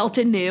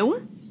Delta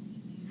new.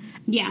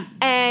 Yeah.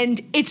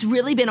 And it's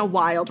really been a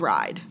wild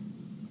ride.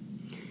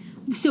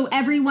 So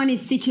everyone is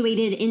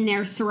situated in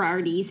their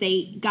sororities.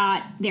 They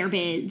got their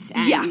bids.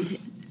 And yeah.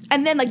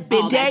 And then, like,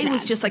 bid day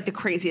was just, like, the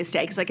craziest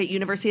day. Because, like, at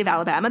University of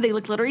Alabama, they,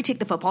 like, literally take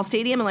the football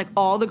stadium and, like,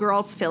 all the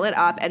girls fill it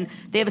up. And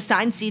they have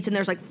assigned seats, and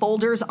there's, like,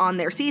 folders on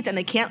their seats. And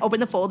they can't open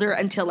the folder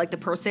until, like, the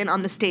person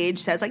on the stage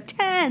says, like,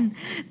 10,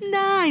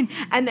 9,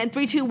 and then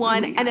 3, 2,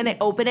 1. And then they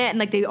open it, and,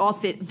 like, they all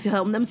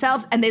film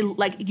themselves. And they,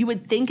 like, you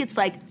would think it's,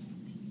 like,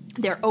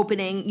 they're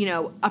opening, you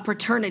know, a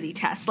paternity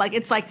test. Like,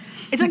 it's like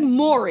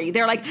Maury.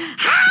 They're like,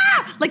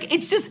 ah! Like,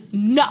 it's just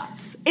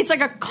nuts. It's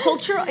like a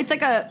culture.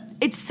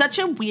 It's such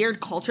a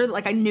weird culture that,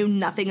 like, I knew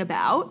nothing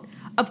about.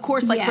 Of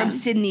course, like, from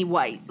Sydney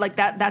White. Like,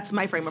 that's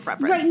my frame of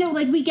reference. Right, no,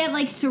 like, we get,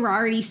 like,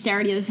 sorority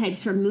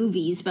stereotypes from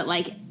movies, but,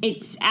 like,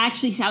 it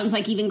actually sounds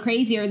like even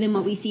crazier than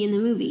what we see in the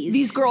movies.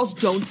 These girls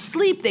don't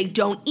sleep. They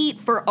don't eat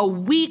for a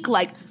week.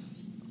 Like,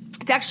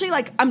 it's actually,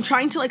 like, I'm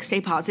trying to, like,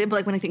 stay positive, but,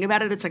 like, when I think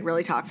about it, it's, like,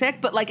 really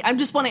toxic. But, like, I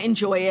just want to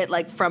enjoy it,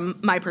 like, from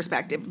my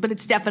perspective. But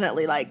it's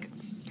definitely, like,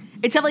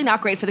 it's definitely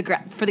not great for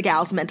the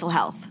gals' mental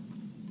health.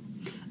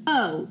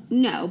 Oh,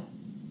 no.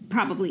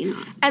 Probably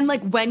not. And,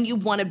 like, when you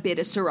want to bid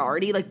a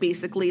sorority, like,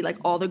 basically, like,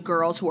 all the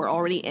girls who are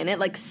already in it,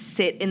 like,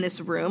 sit in this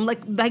room.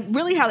 Like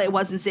really how it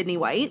was in Sydney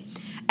White.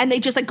 And they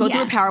just, like, go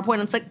through a PowerPoint,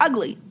 and it's, like,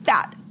 ugly,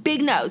 fat,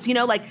 big nose. You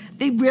know, like,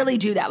 they really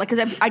do that. Like,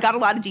 because I got a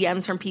lot of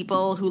DMs from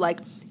people who, like,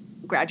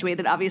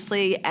 graduated,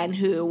 obviously, and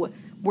who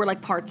were,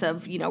 like, parts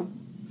of, you know,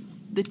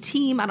 the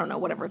team, I don't know,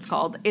 whatever it's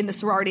called, in the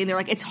sorority, and they're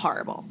like, it's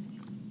horrible.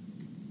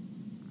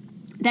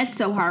 That's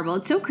so horrible.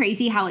 It's so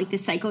crazy how, like,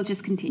 this cycle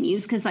just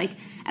continues, because, like,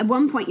 at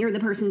one point you're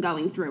the person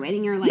going through it,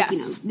 and you're like, you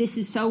know, this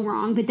is so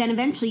wrong, but then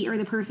eventually you're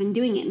the person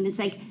doing it, and it's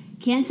like,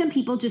 can some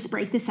people just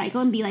break the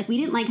cycle and be like, we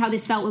didn't like how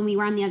this felt when we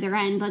were on the other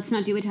end, let's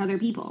not do it to other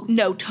people?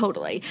 No,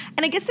 totally.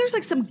 And I guess there's,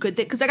 like, some good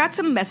thing, because I got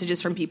some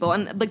messages from people,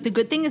 and, like, the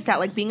good thing is that,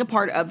 like, being a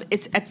part of,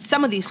 it's at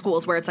some of these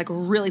schools where it's, like,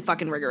 really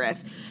fucking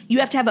rigorous, you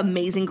have to have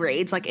amazing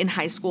grades, like, in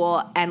high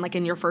school and, like,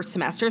 in your first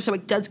semester, so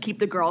it does keep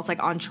the girls,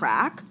 like, on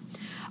track.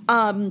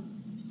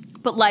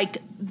 But, like,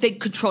 they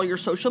control your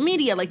social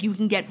media, like, you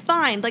can get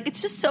fined, like,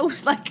 it's just so,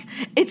 like,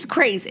 it's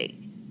crazy.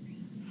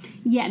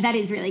 Yeah, that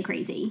is really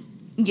crazy.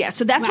 Yeah,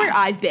 so that's where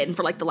I've been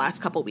for, like, the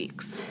last couple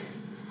weeks.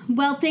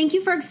 Well, thank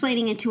you for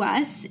explaining it to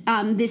us.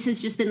 This has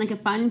just been, like, a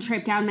fun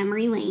trip down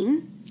memory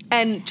lane.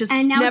 And just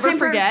never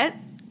forget,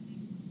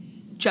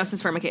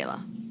 Justice for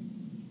Michaela.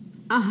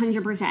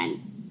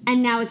 100%.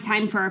 And now it's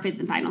time for our fifth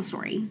and final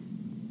story.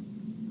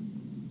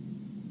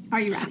 Are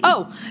you ready?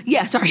 Oh,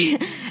 yeah, sorry.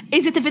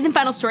 Is it the fifth and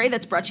final story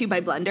that's brought to you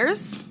by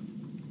Blenders?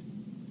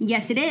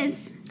 Yes, it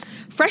is.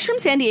 Fresh from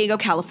San Diego,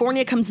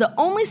 California comes the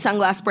only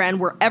sunglass brand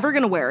we're ever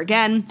going to wear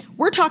again.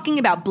 We're talking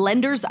about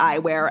Blenders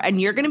Eyewear,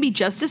 and you're going to be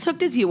just as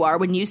hooked as you are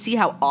when you see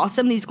how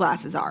awesome these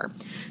glasses are.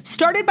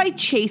 Started by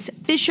Chase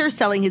Fisher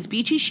selling his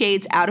beachy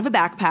shades out of a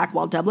backpack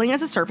while doubling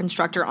as a surf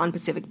instructor on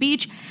Pacific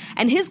Beach,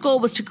 and his goal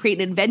was to create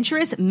an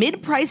adventurous,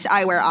 mid-priced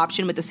eyewear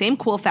option with the same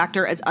cool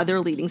factor as other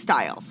leading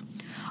styles.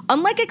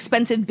 Unlike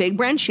expensive big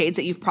brand shades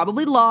that you've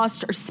probably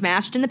lost or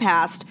smashed in the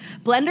past,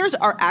 Blenders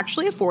are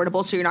actually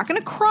affordable, so you're not going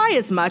to cry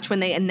as much when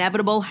the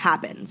inevitable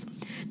happens.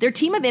 Their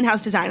team of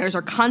in-house designers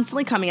are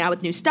constantly coming out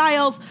with new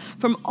styles,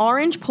 from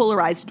orange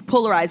polarized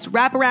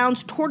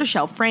wraparounds,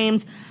 tortoiseshell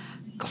frames,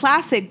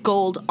 classic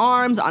gold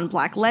arms on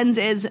black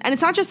lenses, and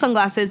it's not just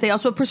sunglasses, they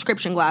also have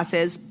prescription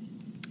glasses.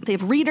 They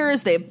have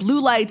readers, they have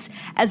blue lights,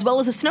 as well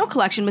as a snow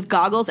collection with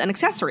goggles and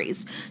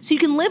accessories. So you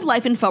can live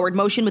life in forward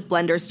motion with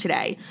Blenders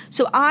today.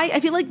 So I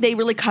feel like they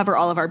really cover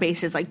all of our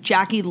bases. Like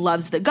Jackie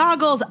loves the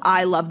goggles,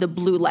 I love the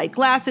blue light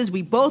glasses.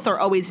 We both are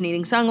always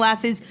needing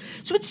sunglasses.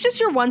 So it's just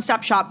your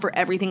one-stop shop for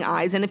everything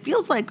eyes. And it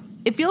feels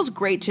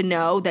great to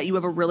know that you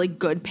have a really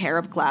good pair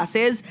of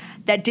glasses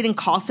that didn't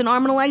cost an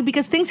arm and a leg,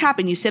 because things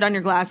happen. You sit on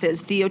your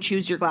glasses, Theo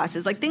chews your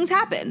glasses, like things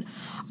happen.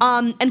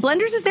 And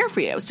Blenders is there for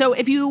you. So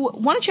if you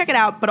want to check it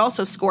out, but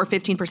also score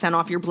 15%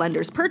 off your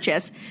Blenders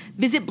purchase,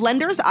 visit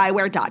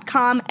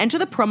blenderseyewear.com, enter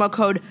the promo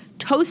code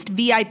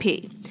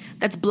TOASTVIP.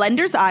 That's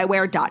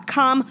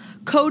blenderseyewear.com,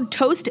 code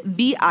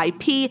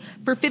TOASTVIP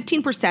for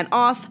 15%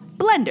 off.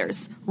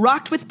 Blenders,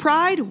 rocked with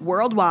pride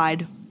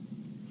worldwide.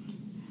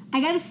 I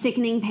got a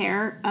sickening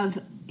pair of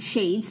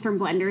shades from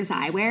Blenders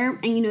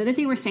Eyewear, and you know that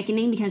they were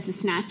sickening because the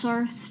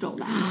Snatcher stole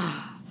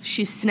them.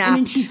 She snapped and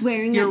then she's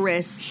wearing your them.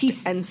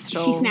 wrist and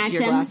stole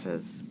your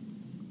glasses.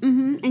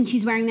 Mm-hmm. And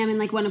she's wearing them in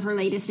like one of her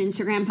latest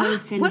Instagram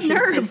posts, and she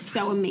looks like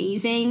so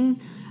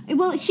amazing.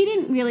 Well, she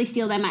didn't really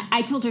steal them.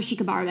 I told her she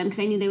could borrow them because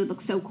I knew they would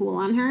look so cool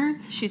on her.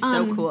 She's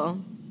so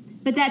cool.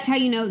 But that's how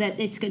you know that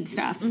it's good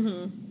stuff.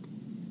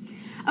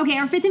 Mm-hmm. Okay,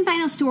 our fifth and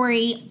final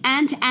story,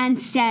 Ant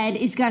Anstead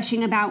is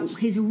gushing about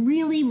his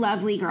really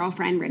lovely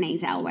girlfriend, Renee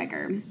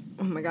Zellweger.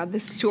 Oh my god,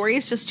 this story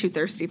is just too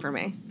thirsty for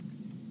me.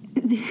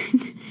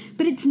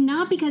 But it's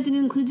not because it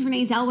includes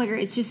Renee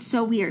Zellweger. It's just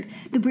so weird.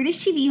 The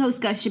British TV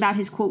host gushed about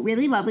his, quote,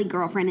 really lovely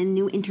girlfriend in a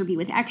new interview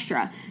with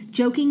Extra,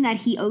 joking that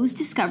he owes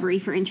Discovery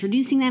for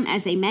introducing them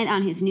as they met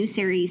on his new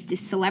series,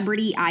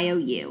 Celebrity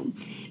IOU.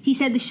 He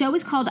said the show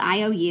is called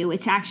IOU.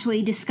 It's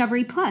actually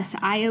Discovery Plus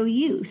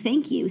IOU.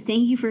 Thank you.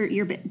 Thank you for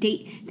your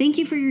Thank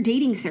you for your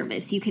dating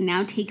service. You can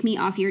now take me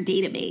off your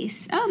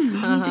database.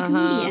 He's a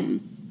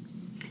comedian.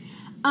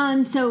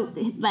 So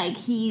like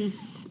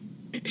he's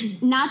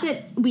not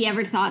that we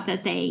ever thought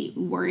that they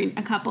weren't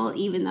a couple,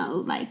 even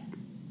though like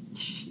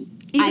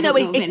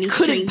it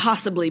couldn't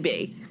possibly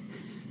be.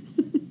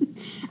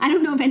 I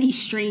don't know of any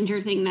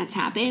stranger thing that's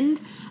happened,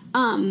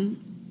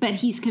 but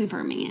he's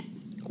confirming it.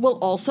 Well,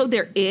 also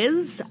there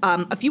is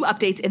a few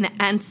updates in the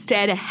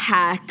Anstead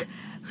Hack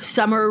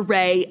Summer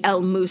Rae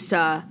El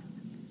Musa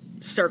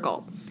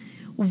circle.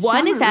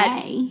 One is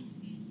that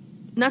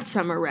not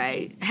Summer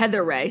Rae,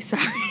 Heather Rae.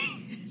 Sorry.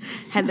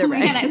 Heather Rae. Oh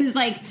my God, I was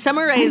like...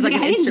 Summer Rae is like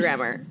an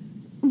Instagrammer.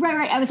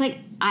 Right. I was like,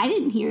 I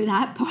didn't hear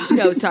that part.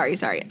 No, sorry.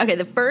 Okay,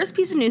 the first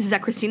piece of news is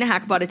that Christina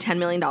Hack bought a $10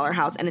 million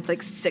house, and it's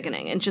like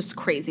sickening and just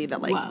crazy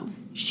that like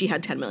she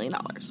had $10 million.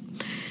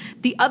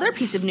 The other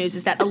piece of news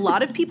is that a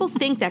lot of people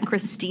think that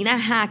Christina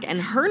Hack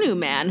and her new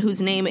man,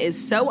 whose name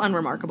is so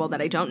unremarkable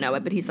that I don't know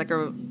it, but he's like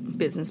a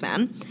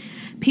businessman,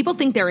 people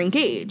think they're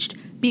engaged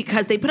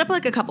because they put up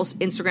like a couple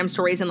Instagram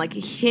stories, and like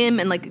him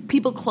and like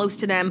people close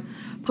to them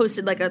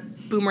posted like a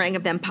boomerang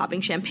of them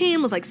popping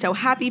champagne, was like so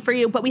happy for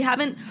you, but we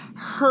haven't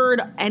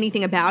heard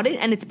anything about it,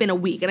 and it's been a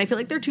week, and I feel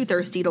like they're too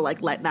thirsty to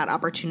like let that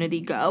opportunity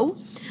go.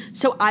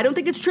 So I don't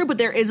think it's true, but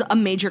there is a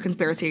major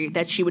conspiracy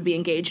that she would be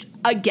engaged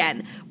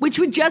again, which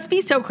would just be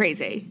so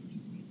crazy.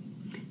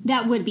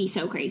 That would be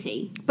so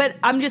crazy. But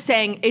I'm just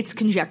saying it's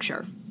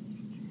conjecture.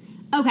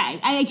 Okay,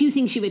 I do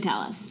think she would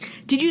tell us.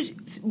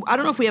 I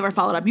don't know if we ever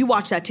followed up. You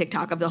watched that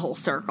TikTok of the whole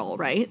circle,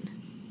 right?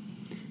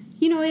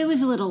 You know, it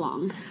was a little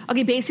long.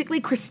 Okay, basically,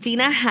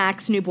 Christina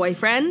Hack's new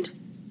boyfriend,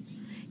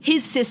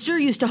 his sister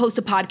used to host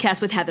a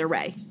podcast with Heather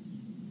Rae.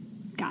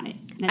 Got it.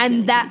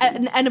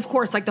 And of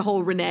course, like the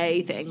whole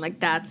Renee thing, like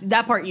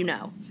that part you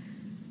know.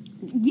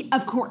 Yeah,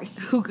 of course.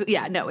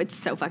 It's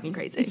so fucking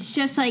crazy. It's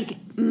just like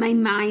my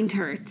mind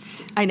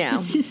hurts. I know.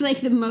 This is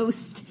like the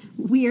most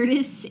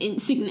weirdest,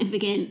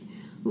 insignificant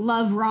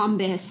love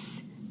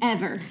rhombus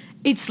ever.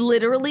 It's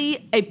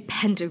literally a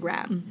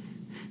pentagram.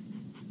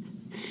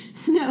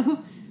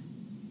 No.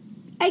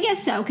 I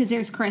guess so, because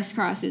there's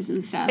crisscrosses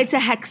and stuff. It's a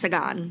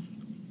hexagon.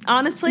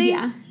 Honestly,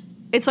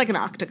 it's like an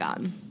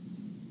octagon.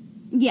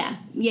 Yeah.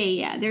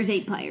 There's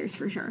 8 players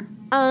for sure.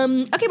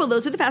 Okay, well,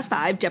 those are the Fast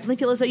Five. Definitely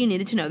feel as though you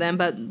needed to know them,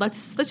 but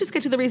let's just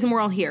get to the reason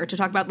we're all here, to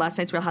talk about last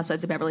night's Real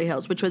Housewives of Beverly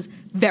Hills, which was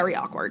very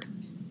awkward.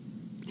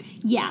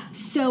 Yeah,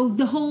 so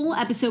the whole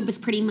episode was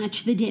pretty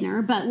much the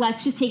dinner, but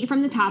let's just take it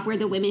from the top where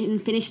the women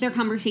finished their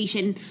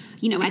conversation,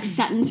 at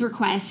Sutton's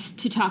request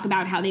to talk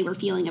about how they were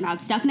feeling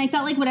about stuff. And I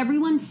felt like what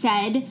everyone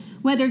said,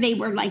 whether they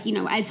were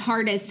as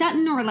hard as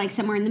Sutton or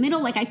somewhere in the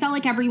middle, I felt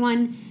like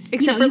everyone...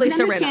 Except for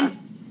Lisa Rinna.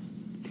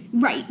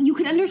 Right, you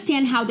could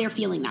understand how they're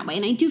feeling that way.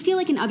 And I do feel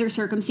like in other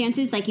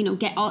circumstances, getting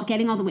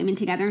all the women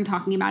together and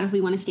talking about if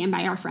we want to stand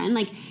by our friend,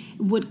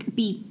 would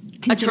be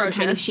considered atrocious.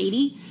 Kind of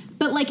shady.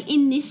 But,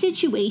 in this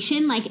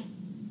situation,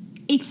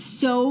 it's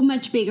so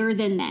much bigger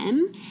than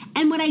them.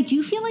 And what I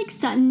do feel like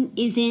Sutton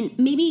isn't,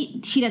 maybe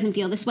she doesn't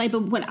feel this way,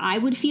 but what I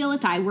would feel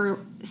if I were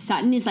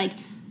Sutton is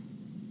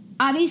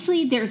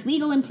obviously there's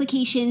legal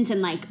implications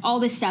and all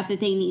this stuff that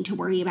they need to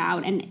worry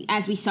about. And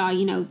as we saw,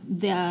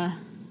 the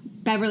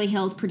Beverly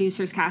Hills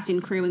producers, cast,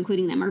 and crew,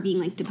 including them, are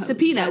being deposed.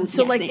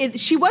 Subpoenaed.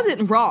 She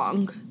wasn't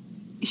wrong.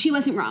 She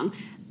wasn't wrong.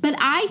 But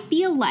I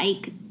feel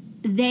like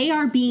they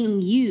are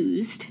being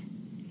used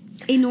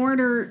in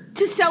order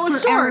to sell a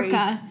story.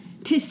 Erica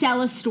to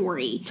sell a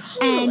story.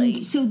 Totally.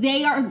 And so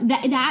they are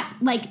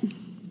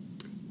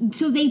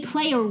so they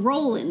play a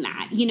role in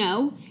that,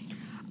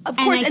 Of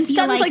course, and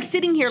Sutton's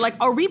sitting here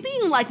are we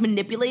being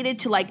manipulated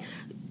to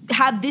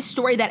have this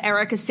story that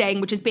Erica's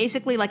saying, which is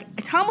basically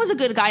Tom was a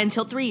good guy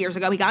until 3 years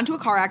ago. He got into a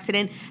car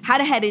accident,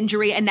 had a head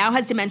injury, and now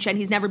has dementia, and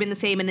he's never been the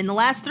same. And in the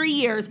last 3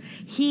 years,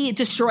 he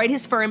destroyed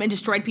his firm and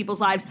destroyed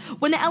people's lives.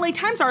 When the LA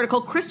Times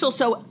article, Crystal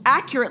so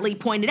accurately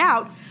pointed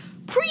out,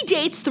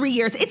 predates 3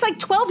 years. It's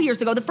 12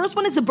 years ago. The first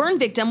one is the burn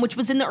victim, which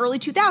was in the early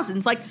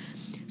 2000s.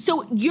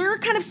 So you're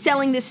kind of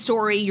selling this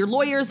story. Your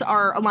lawyers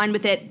are aligned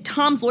with it.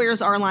 Tom's lawyers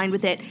are aligned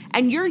with it.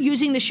 And you're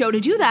using the show to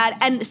do that.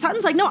 And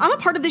Sutton's no, I'm a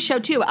part of this show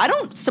too. I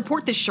don't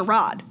support this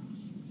charade.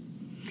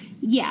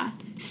 Yeah.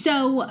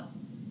 So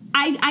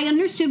I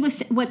understood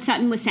what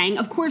Sutton was saying.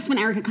 Of course, when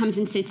Erica comes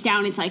and sits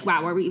down, it's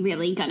wow, are we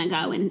really going to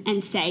go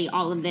and say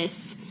all of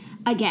this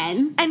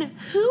again? And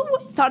who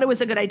thought it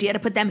was a good idea to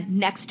put them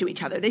next to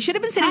each other? They should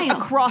have been sitting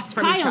across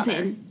from each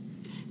other.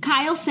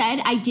 Kyle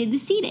said, I did the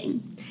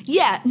seating.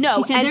 Yeah,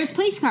 no. She said there's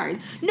place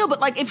cards. No,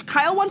 but if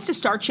Kyle wants to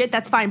start shit,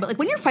 that's fine. But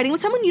when you're fighting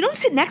with someone, you don't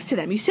sit next to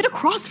them. You sit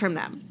across from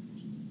them.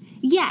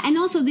 Yeah, and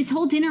also this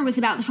whole dinner was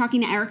about talking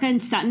to Erica,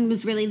 and Sutton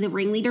was really the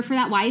ringleader for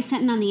that. Why is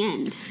Sutton on the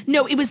end?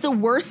 No, it was the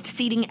worst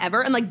seating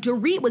ever. And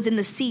Dorit was in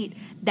the seat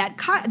that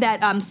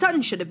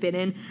Sutton should have been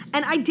in.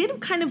 And I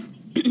did kind of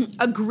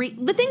agree.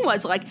 The thing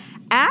was,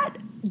 at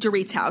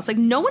Dorit's house,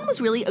 no one was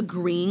really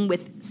agreeing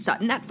with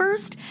Sutton at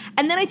first.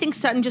 And then I think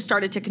Sutton just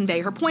started to convey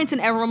her points, and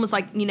everyone was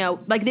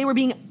they were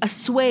being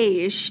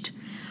assuaged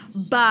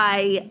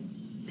by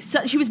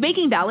Sutton. She was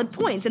making valid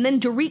points. And then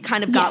Dorit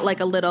kind of got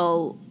a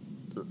little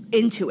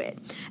into it.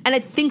 And I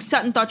think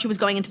Sutton thought she was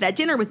going into that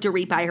dinner with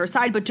Dorit by her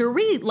side, but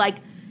Dorit,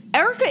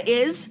 Erica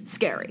is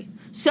scary.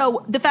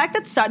 So the fact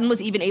that Sutton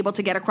was even able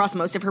to get across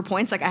most of her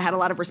points, I had a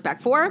lot of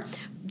respect for.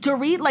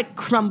 Dorit,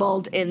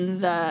 crumbled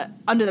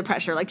under the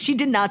pressure. She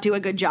did not do a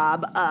good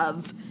job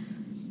of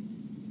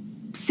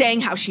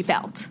saying how she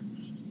felt.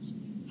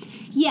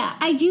 Yeah,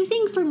 I do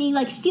think for me,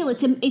 still,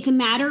 it's a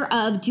matter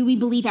of, do we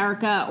believe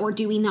Erica or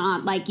do we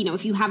not?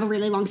 If you have a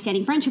really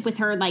long-standing friendship with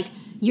her,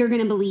 you're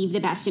going to believe the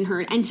best in her.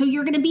 And so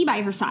you're going to be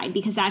by her side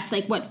because that's,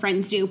 what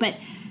friends do. But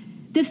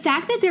the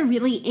fact that there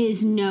really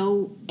is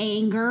no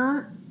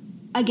anger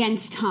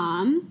against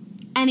Tom,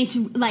 and it's,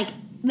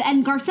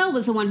 and Garcelle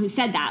was the one who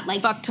said that.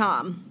 Fuck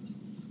Tom.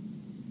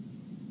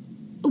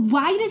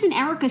 Why doesn't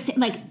Erica say,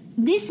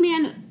 this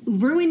man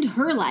ruined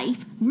her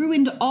life,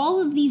 ruined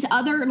all of these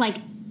other,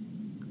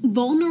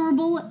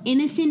 vulnerable,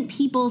 innocent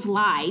people's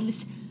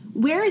lives.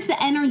 Where is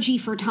the energy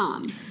for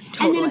Tom?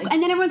 Totally.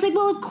 And then everyone's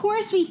well, of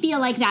course we feel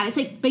like that. It's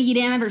but you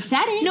never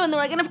said it. No, and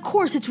they're and of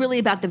course it's really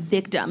about the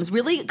victims.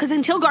 Really? Because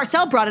until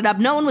Garcelle brought it up,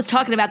 no one was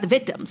talking about the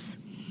victims.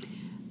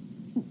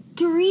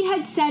 Dorit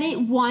had said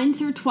it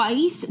once or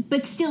twice,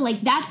 but still,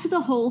 that's the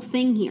whole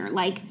thing here.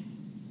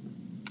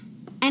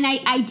 And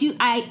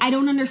I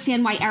don't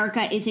understand why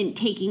Erica isn't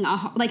taking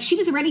she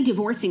was already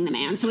divorcing the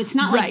man, so it's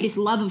not right. This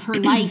love of her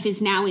life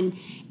is now in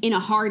a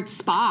hard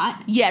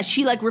spot. Yeah,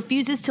 she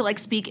refuses to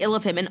speak ill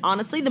of him. And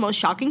honestly, the most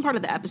shocking part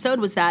of the episode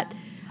was that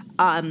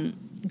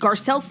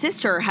Garcelle's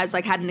sister has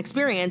had an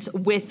experience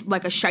with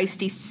a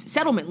shiesty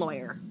settlement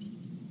lawyer.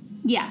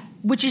 Yeah,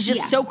 which is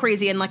just so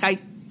crazy, and I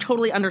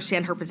totally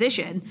understand her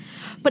position.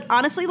 But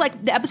honestly,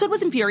 the episode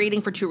was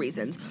infuriating for two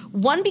reasons.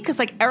 One,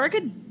 because Erica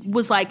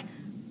was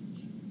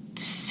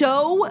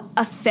so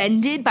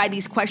offended by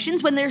these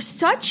questions when there's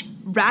such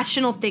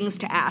rational things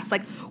to ask.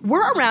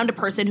 We're around a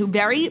person who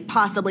very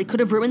possibly could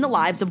have ruined the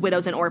lives of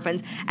widows and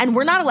orphans, and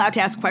we're not allowed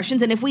to ask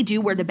questions, and if we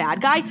do, we're the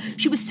bad guy.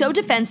 She was so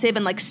defensive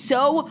and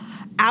so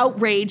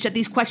outraged that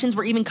these questions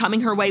were even coming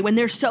her way when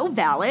they're so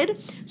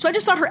valid. So I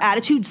just thought her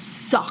attitude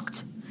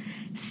sucked.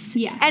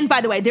 Yeah. And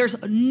by the way, there's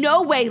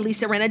no way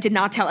Lisa Rinna did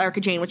not tell Erika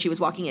Jayne what she was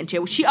walking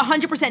into. She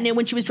 100% knew.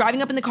 When she was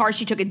driving up in the car,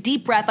 she took a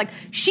deep breath.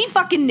 She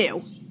fucking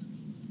knew.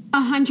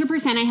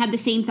 100%. I had the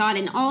same thought.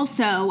 And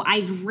also,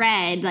 I've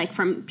read,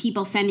 from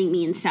people sending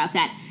me and stuff,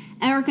 that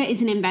Erica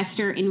is an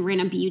investor in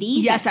Rinna Beauty.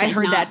 Yes, I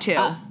heard that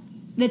too.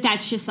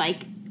 That's just,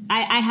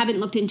 I haven't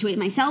looked into it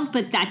myself,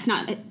 but that's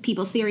not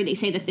people's theory. They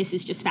say that this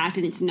is just fact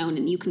and it's known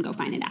and you can go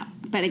find it out.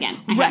 But again,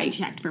 I haven't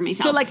checked for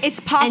myself. So, like, it's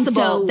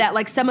possible that,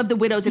 like, some of the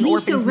widows and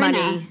orphans'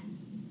 money...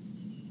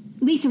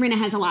 Lisa Rinna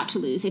has a lot to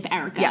lose if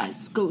Erica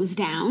goes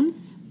down.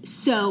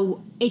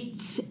 So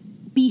it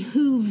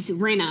behooves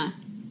Rinna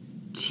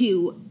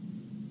to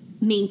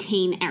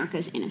maintain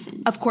Erica's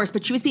innocence. Of course,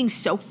 but she was being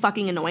so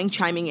fucking annoying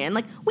chiming in.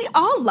 Like, we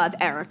all love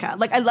Erica.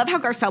 Like, I love how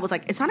Garcelle was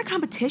like, it's not a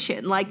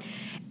competition. Like,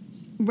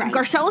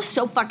 Garcelle is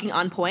so fucking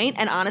on point.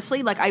 And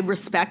honestly, like, I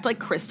respect, like,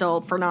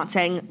 Crystal for not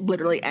saying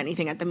literally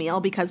anything at the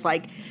meal because,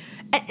 like...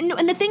 And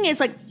the thing is,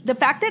 like, the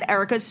fact that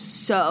Erica's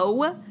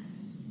so...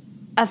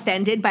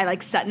 offended by,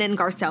 like, Sutton and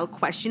Garcelle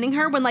questioning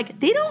her when, like,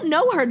 they don't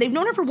know her. They've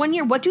known her for 1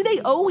 year. What do they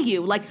owe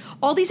you? Like,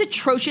 all these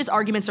atrocious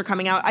arguments are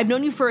coming out. I've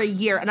known you for a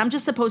year, and I'm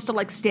just supposed to,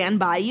 like, stand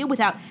by you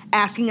without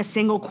asking a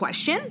single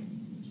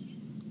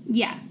question?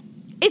 Yeah.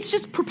 It's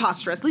just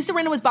preposterous. Lisa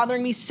Rinna was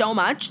bothering me so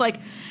much. Like,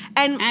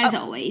 and... As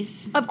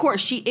always. Of course,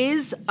 she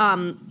is,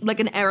 like,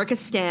 an Erica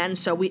stan,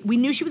 so we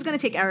knew she was going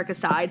to take Erica's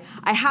side.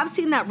 I have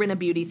seen that Rinna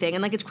Beauty thing,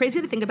 and, like, it's crazy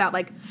to think about,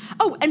 like...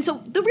 Oh, and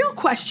so the real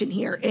question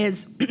here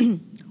is...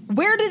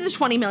 Where did the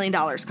 $20 million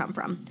come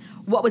from?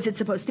 What was it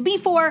supposed to be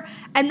for?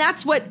 And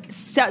that's what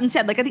Sutton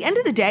said. Like, at the end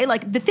of the day,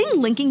 like, the thing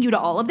linking you to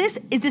all of this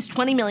is this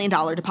 $20 million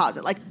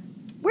deposit. Like,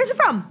 where's it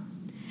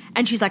from?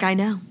 And she's like, I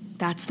know.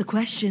 That's the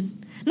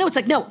question. No, it's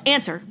like, no,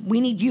 answer. We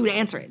need you to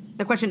answer it.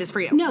 The question is for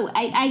you. No,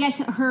 I guess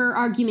her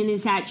argument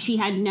is that she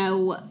didn't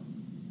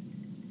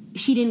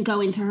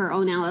go into her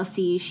own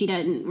LLC. She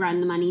didn't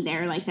run the money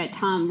there. Like, that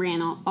Tom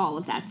ran all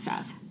of that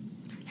stuff.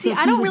 See,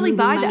 I don't really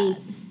buy that.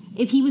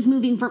 If he was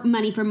moving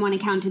money from one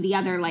account to the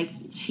other, like,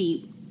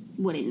 she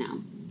wouldn't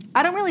know.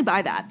 I don't really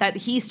buy that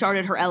he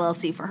started her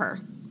LLC for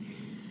her.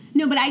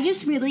 No, but I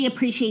just really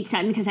appreciate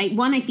Sutton because, I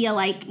feel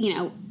like, you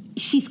know,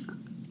 she's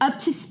up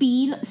to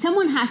speed.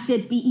 Someone has to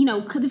be, you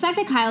know, the fact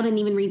that Kyle didn't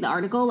even read the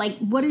article, like,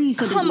 what are you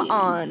so busy doing? Come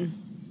on.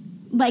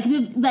 Like,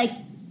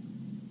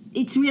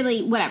 it's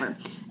really, whatever.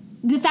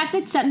 The fact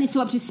that Sutton is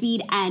so up to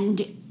speed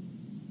and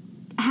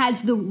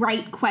has the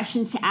right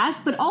questions to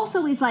ask, but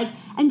also is like,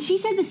 and she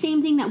said the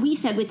same thing that we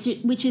said,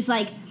 which is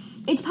like,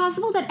 it's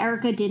possible that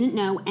Erica didn't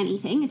know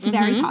anything. It's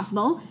very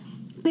possible.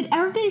 But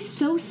Erica is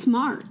so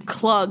smart.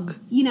 Clug.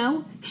 You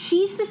know?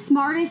 She's the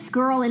smartest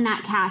girl in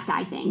that cast,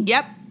 I think.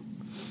 Yep.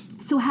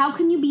 So how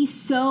can you be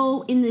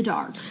so in the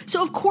dark?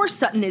 So of course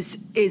Sutton is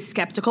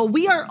skeptical.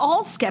 We are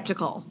all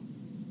skeptical.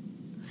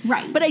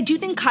 Right. But I do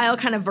think Kyle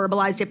kind of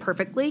verbalized it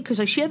perfectly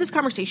because she had this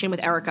conversation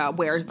with Erica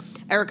where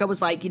Erica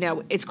was like, you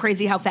know, it's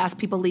crazy how fast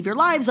people leave your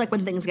lives, like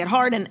when things get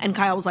hard. And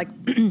Kyle was like,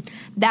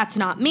 that's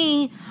not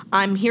me.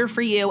 I'm here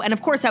for you. And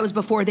of course that was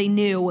before they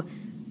knew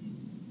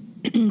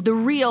the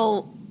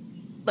real,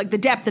 like the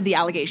depth of the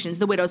allegations,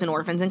 the widows and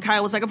orphans. And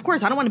Kyle was like, of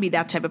course, I don't want to be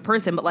that type of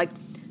person. But like,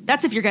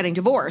 that's if you're getting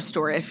divorced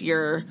or if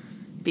you're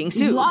being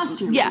sued. You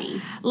lost your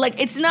money. Like,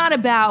 it's not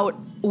about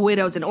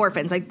widows and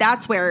orphans. Like,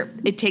 that's where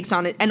it takes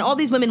on it. And all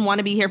these women want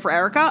to be here for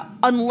Erica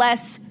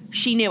unless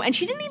she knew. And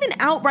she didn't even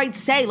outright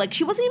say, like,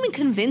 she wasn't even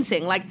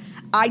convincing, like,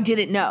 I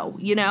didn't know,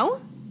 you know?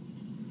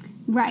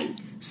 Right.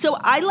 So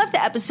I left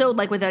the episode,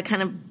 like, with a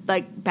kind of,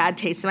 like, bad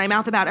taste in my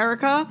mouth about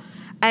Erica.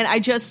 And I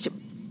just,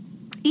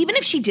 even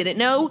if she didn't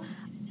know,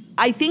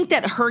 I think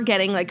that her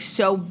getting, like,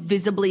 so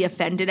visibly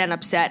offended and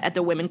upset at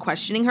the women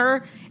questioning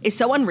her is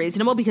so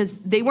unreasonable because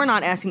they were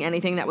not asking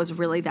anything that was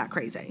really that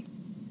crazy.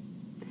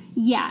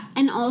 Yeah,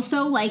 and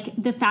also, like,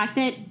 the fact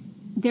that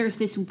there's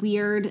this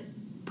weird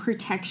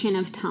protection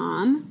of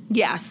Tom.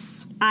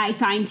 Yes. I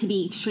find to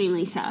be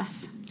extremely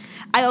sus.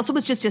 I also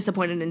was just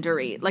disappointed in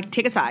Dorit. Like,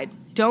 take a side.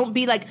 Don't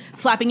be, like,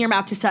 flapping your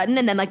mouth to Sutton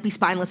and then, like, be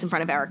spineless in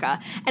front of Erica.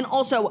 And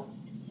also,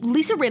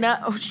 Lisa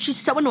Rinna,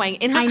 she's so annoying.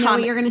 In her I know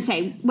what you're going to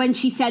say when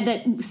she said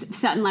that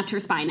Sutton left her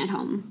spine at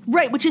home.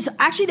 Right, which is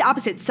actually the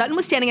opposite. Sutton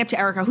was standing up to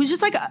Erica, who's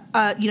just like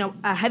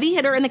a heavy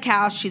hitter in the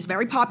cast. She's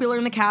very popular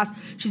in the cast.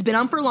 She's been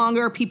on for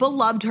longer. People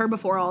loved her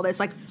before all this.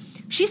 Like,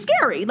 she's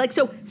scary. Like,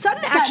 so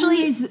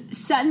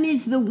Sutton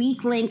is the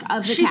weak link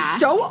of the cast. She's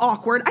so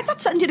awkward. I thought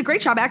Sutton did a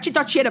great job. I actually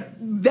thought she had a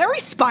very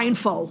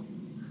spineful.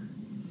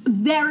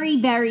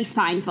 Very, very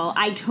spineful.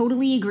 I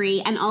totally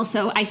agree. And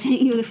also, I sent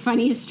you the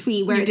funniest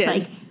tweet where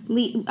like,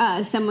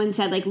 someone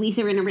said, like,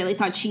 Lisa Rinna really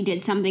thought she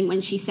did something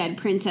when she said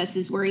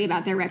princesses worry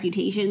about their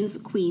reputations,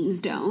 queens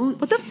don't.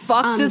 What the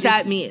fuck does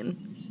that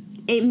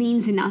mean? It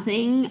means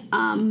nothing.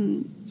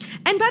 And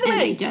by the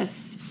way,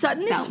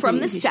 Sutton is from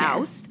the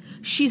South.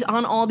 She's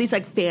on all these,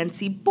 like,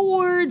 fancy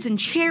boards and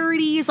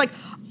charities. Like,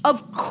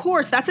 of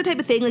course, that's the type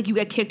of thing, like, you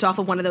get kicked off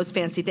of one of those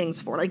fancy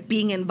things for, like,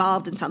 being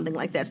involved in something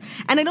like this.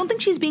 And I don't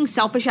think she's being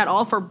selfish at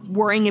all for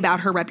worrying about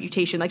her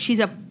reputation. Like, she's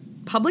a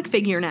public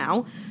figure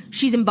now.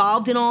 She's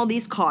involved in all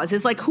these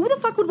causes. Like, who the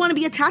fuck would want to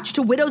be attached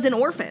to widows and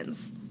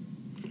orphans?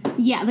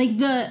 Yeah, like,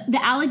 the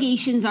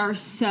allegations are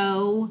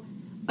so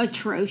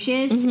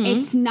atrocious. Mm-hmm.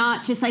 It's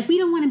not just, like, we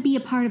don't want to be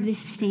a part of this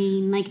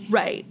stain. Like,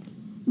 right.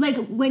 Like,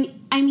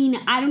 I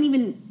don't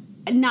even,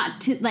 not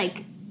to,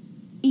 like,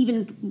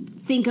 even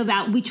think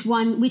about which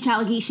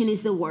allegation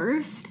is the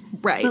worst.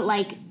 Right. But,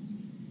 like,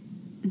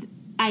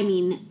 I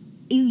mean,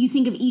 you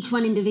think of each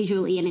one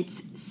individually, and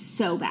it's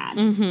so bad.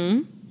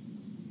 Mm-hmm.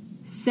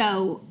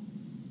 So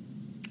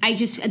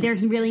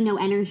there's really no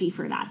energy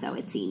for that, though,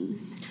 it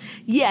seems.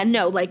 Yeah,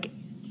 no, like,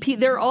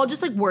 they're all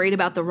just, like, worried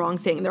about the wrong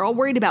thing. They're all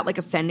worried about, like,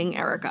 offending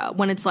Erica,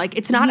 when it's, like,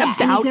 it's not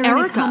about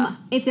Erica.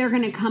 If they're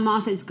going to come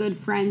off as good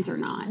friends or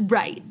not.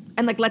 Right.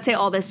 And, like, let's say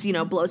all this, you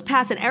know, blows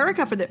past. And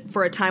Erica,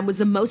 for a time, was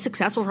the most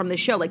successful from this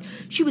show. Like,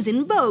 she was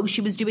in Vogue.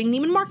 She was doing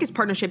Neiman Marcus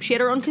partnership. She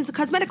had her own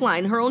cosmetic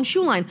line, her own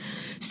shoe line.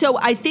 So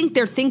I think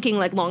they're thinking,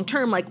 like, long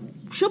term, like,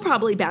 she'll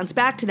probably bounce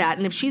back to that.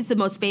 And if she's the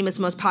most famous,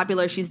 most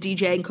popular, she's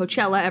DJing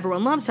Coachella,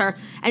 everyone loves her,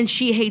 and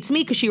she hates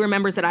me because she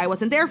remembers that I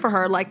wasn't there for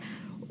her, like,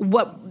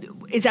 what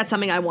is that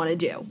something I want to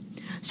do?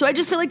 So I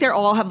just feel like they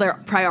all have their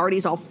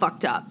priorities all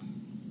fucked up.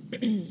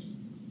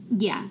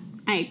 Yeah,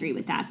 I agree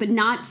with that. But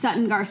not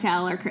Sutton,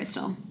 Garcelle, or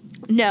Crystal.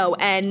 No,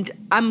 and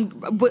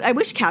I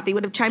wish Kathy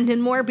would have chimed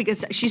in more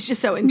because she's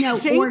just so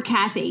interesting. No, or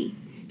Kathy.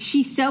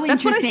 She's so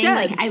interesting. That's what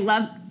I said. Like, I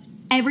love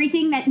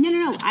everything that...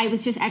 No. I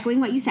was just echoing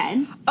what you said.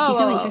 She's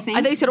so interesting.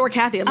 I thought you said or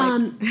Kathy.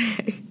 I'm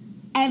like...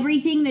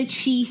 Everything that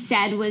she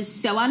said was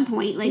so on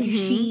point. Like,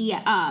 she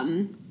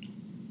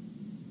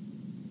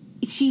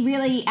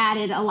really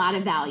added a lot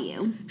of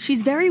value.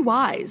 She's very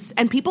wise,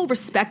 and people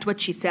respect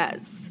what she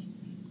says.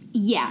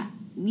 Yeah.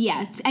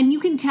 Yes, and you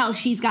can tell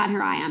she's got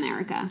her eye on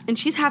Erica. And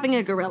she's having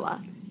a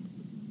gorilla.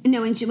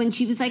 No, and when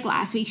she was like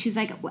last week, she's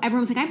like,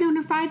 everyone's like, I've known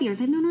her 5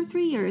 years. I've known her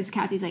 3 years.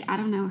 Kathy's like, I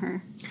don't know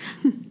her.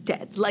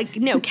 Dead. Like,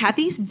 no,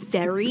 Kathy's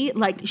very,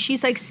 like,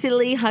 she's like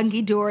silly,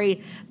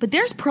 hunky-dory, but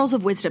there's pearls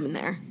of wisdom in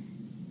there.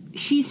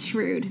 She's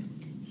shrewd.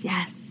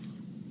 Yes.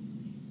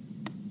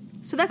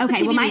 So that's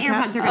okay, the TV well, my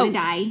recap. AirPods are going to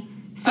die,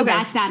 so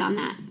that's that on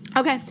that.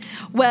 Okay.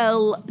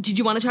 Well, did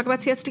you want to talk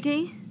about Siesta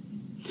Key?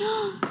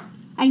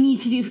 I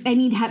need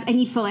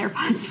full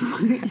AirPods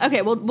for it.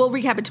 Okay, we'll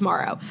recap it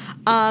tomorrow.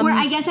 Or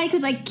I guess I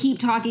could like keep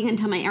talking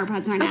until my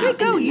AirPods run out. Okay,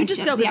 go. You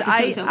just go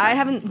because I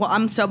haven't. Well,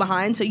 I'm so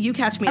behind, so you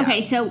catch me up.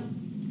 Okay, so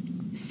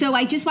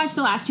I just watched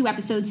the last 2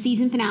 episodes,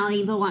 season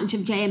finale, the launch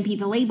of JMP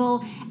the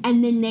label,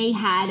 and then they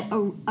had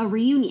a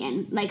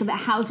reunion, like a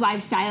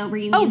Housewives style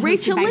reunion. Oh,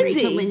 Rachel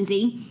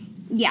Lindsay.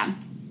 Yeah.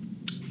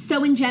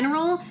 So in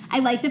general, I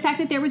like the fact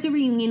that there was a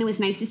reunion. It was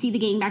nice to see the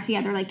gang back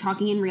together, like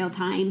talking in real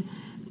time.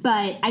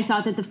 But I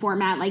thought that the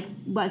format, like,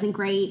 wasn't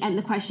great. And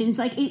the questions,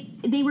 like,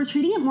 they were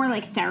treating it more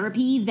like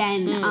therapy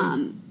than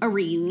a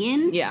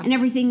reunion. Yeah. And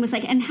everything was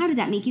like, and how did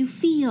that make you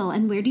feel?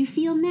 And where do you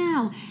feel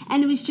now?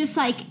 And it was just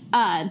like,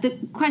 the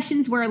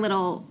questions were a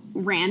little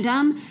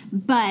random.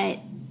 But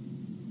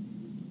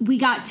we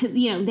got to,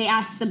 you know, they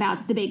asked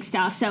about the big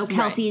stuff. So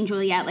Kelsey and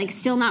Juliet, like,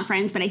 still not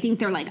friends, but I think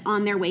they're, like,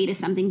 on their way to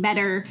something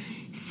better.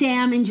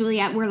 Sam and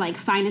Juliet were, like,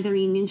 fine at the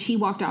reunion. She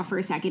walked off for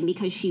a second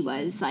because she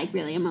was, like,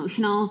 really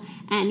emotional.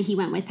 And he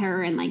went with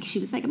her, and, like, she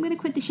was like, I'm going to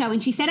quit the show.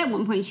 And she said at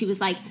one point, she was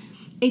like,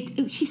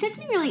 she said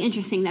something really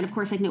interesting that, of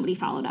course, like, nobody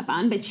followed up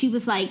on. But she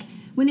was like,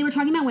 when they were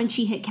talking about when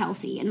she hit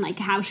Kelsey and, like,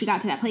 how she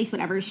got to that place,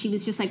 whatever, she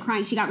was just, like,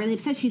 crying. She got really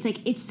upset. She's like,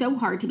 it's so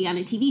hard to be on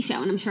a TV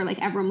show. And I'm sure,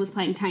 like, everyone was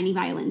playing tiny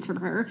violins for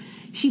her.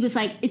 She was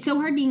like, it's so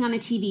hard being on a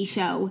TV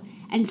show,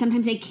 and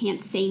sometimes I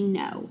can't say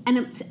no.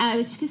 And I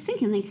was just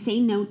thinking, like, say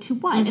no to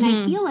what? And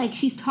I feel like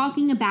she's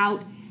talking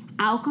about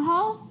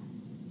alcohol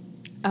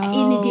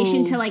in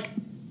addition to, like,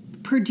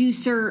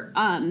 producer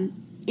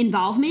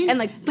involvement. And,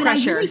 like, but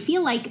pressure. I really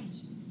feel like...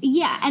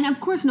 Yeah, and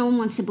of course no one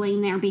wants to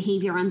blame their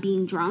behavior on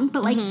being drunk,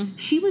 but, like,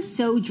 she was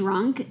so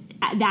drunk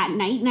that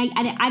night,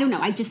 and I don't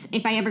know,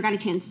 if I ever got a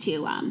chance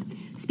to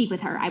speak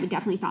with her, I would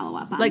definitely follow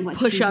up on, like, what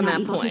push she's on not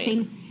that able point. to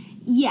say.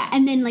 Yeah,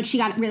 and then, like, she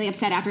got really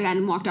upset after that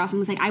and walked off and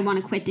was like, I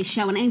want to quit this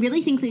show, and I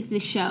really think, like, the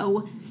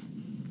show...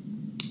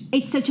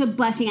 It's such a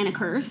blessing and a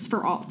curse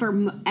for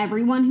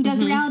everyone who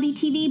does reality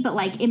TV, but,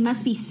 like, it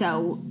must be such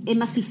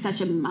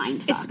a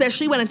mindfuck.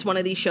 Especially when it's one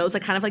of these shows,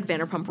 like, kind of like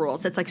Vanderpump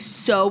Rules. It's, like,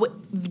 so...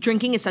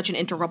 Drinking is such an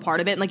integral part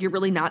of it, and, like, you're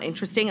really not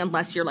interesting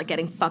unless you're, like,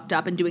 getting fucked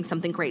up and doing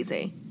something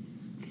crazy.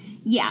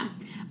 Yeah.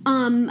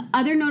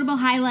 Other notable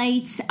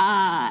highlights,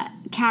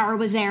 Cara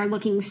was there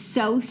looking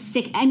so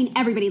sick. I mean,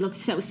 everybody looked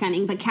so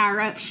stunning, but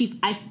Cara,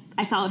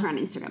 I followed her on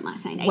Instagram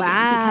last night. Wow.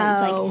 I did,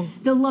 because,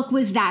 like, the look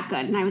was that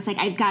good. And I was like,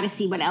 I've got to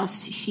see what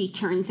else she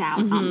churns out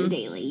on the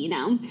daily, you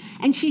know?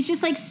 And she's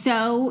just, like,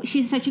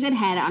 she's such a good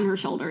head on her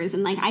shoulders.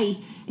 And, like,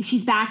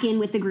 she's back in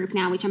with the group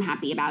now, which I'm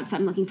happy about. So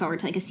I'm looking forward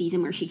to, like, a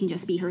season where she can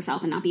just be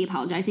herself and not be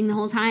apologizing the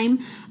whole time.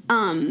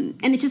 And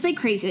it's just, like,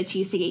 crazy that she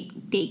used to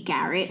date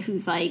Garrett,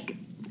 who's, like,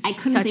 I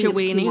couldn't think of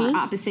two more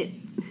opposite...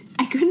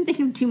 I couldn't think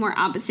of two more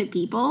opposite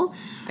people.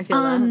 I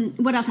feel that.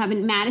 What else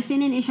happened?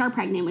 Madison and Ish are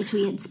pregnant, which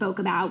we had spoke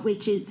about,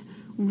 which is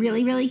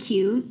really, really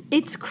cute.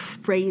 It's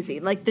crazy.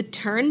 Like, the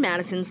turn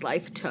Madison's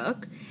life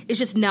took is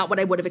just not what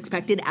I would have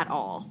expected at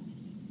all.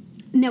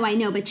 No, I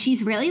know, but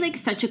she's really, like,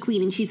 such a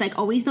queen, and she's, like,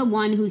 always the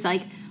one who's,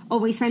 like,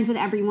 always friends with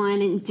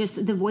everyone and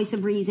just the voice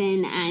of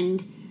reason,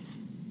 and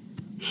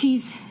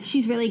she's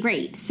really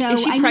great. So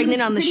is she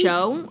pregnant on the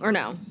show or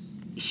no?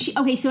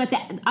 So at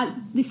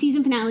the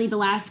season finale, the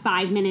last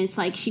 5 minutes,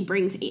 like, she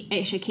brings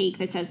Ish a cake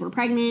that says we're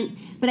pregnant,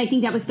 but I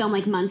think that was filmed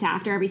like months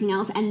after everything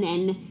else, and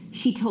then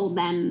she told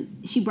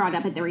them, she brought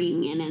up at the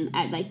reunion,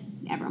 and like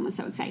everyone was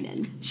so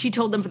excited. She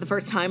told them for the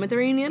first time at the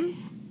reunion?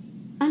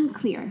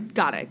 Unclear.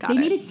 Got it. They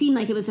made it seem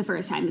like it was the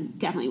first time. It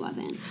definitely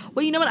wasn't.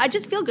 Well, you know what? I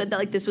just feel good that,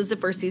 like, this was the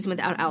first season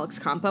without Alex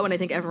Campo, and I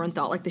think everyone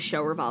thought, like, the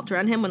show revolved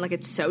around him when, like,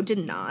 it so did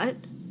not.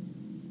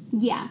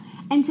 Yeah.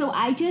 And so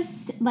I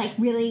just, like,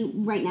 really,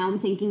 right now I'm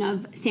thinking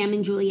of Sam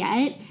and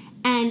Juliet,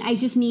 and I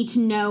just need to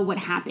know what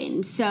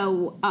happened.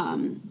 So,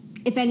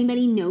 if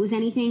anybody knows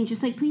anything,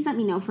 just, like, please let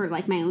me know for,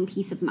 like, my own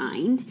peace of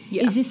mind.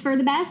 Yeah. Is this for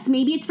the best?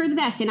 Maybe it's for the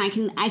best, and I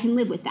can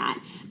live with that.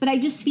 But I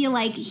just feel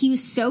like he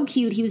was so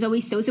cute. He was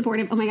always so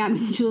supportive. Oh, my God.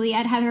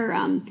 Juliet had her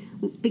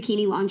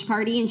bikini launch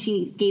party, and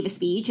she gave a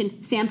speech,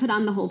 and Sam put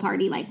on the whole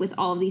party, like, with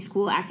all of these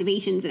cool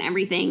activations and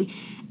everything.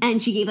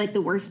 And she gave, like,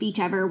 the worst speech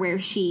ever where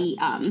she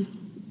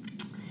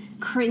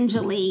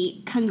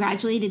cringily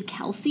congratulated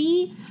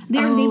Kelsey.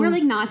 They were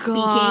like not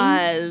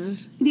speaking.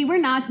 They were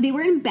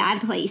in a bad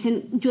place.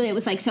 And Julia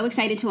was like so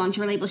excited to launch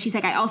her label. She's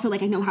like, I also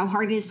like, I know how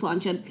hard it is to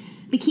launch a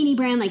bikini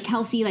brand. Like,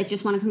 Kelsey, like,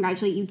 just want to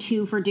congratulate you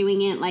too for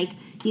doing it. Like,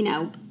 you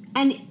know,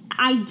 and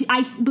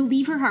I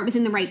believe her heart was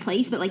in the right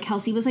place, but like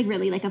Kelsey was like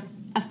really like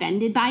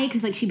offended by it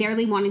because like she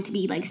barely wanted to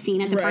be like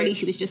seen at the party.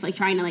 She was just like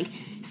trying to like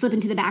slip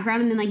into the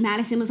background. And then like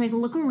Madison was like,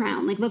 look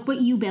around, like look what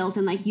you built,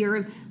 and like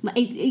you're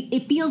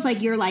it feels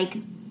like you're like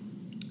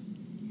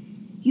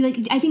you like.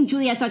 I think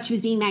Juliet thought she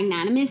was being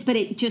magnanimous, but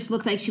it just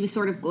looked like she was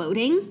sort of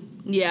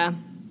gloating. Yeah,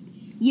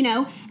 you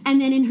know.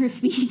 And then in her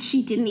speech,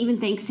 she didn't even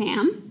thank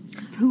Sam,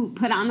 who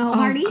put on the whole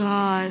party. Oh,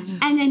 God.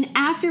 And then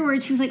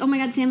afterwards, she was like, oh, my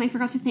God, Sam, I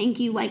forgot to thank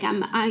you. Like,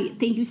 I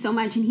thank you so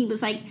much. And he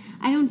was like,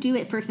 I don't do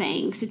it for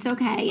thanks. It's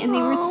okay. And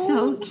they were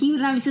so cute.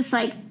 And I was just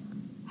like,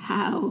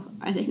 how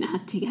are they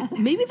not together?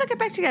 Maybe they'll get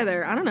back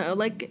together. I don't know.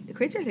 Like,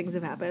 crazier things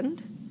have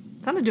happened.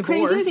 It's not a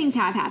divorce. Crazier things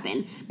have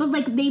happened. But,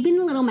 like, they've been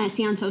a little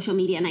messy on social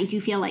media. And I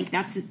do feel like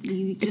that's just,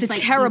 it's a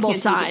terrible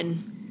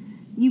sign.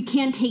 You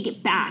can't take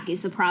it back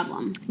is the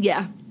problem.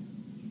 Yeah.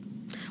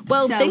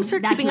 Well, so thanks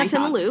for keeping us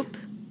in the loop.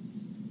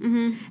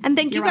 Mm-hmm. And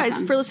thank you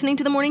guys for listening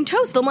to The Morning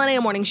Toast, the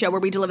Millennial Morning Show, where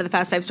we deliver the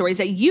fast 5 stories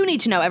that you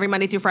need to know every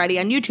Monday through Friday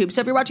on YouTube.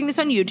 So if you're watching this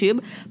on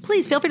YouTube,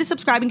 please feel free to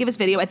subscribe and give this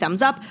video a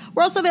thumbs up.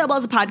 We're also available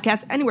as a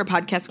podcast anywhere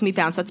podcasts can be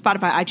found. So that's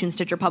Spotify, iTunes,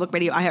 Stitcher, Public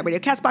Radio, iHeartRadio,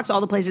 CastBox,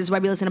 all the places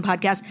where we listen to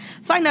podcasts.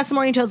 Find us, The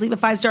Morning Toast, leave a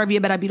 5-star review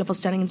about how beautiful,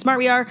 stunning, and smart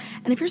we are.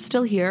 And if you're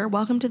still here,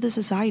 welcome to the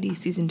Society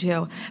Season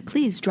 2.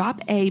 Please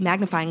drop a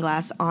magnifying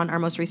glass on our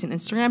most recent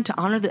Instagram to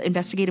honor the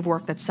investigative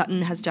work that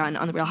Sutton has done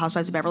on The Real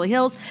Housewives of Beverly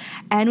Hills.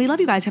 And we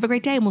love you guys. Have a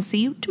great day, and we'll see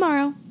you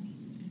tomorrow.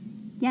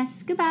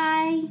 Yes,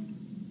 goodbye.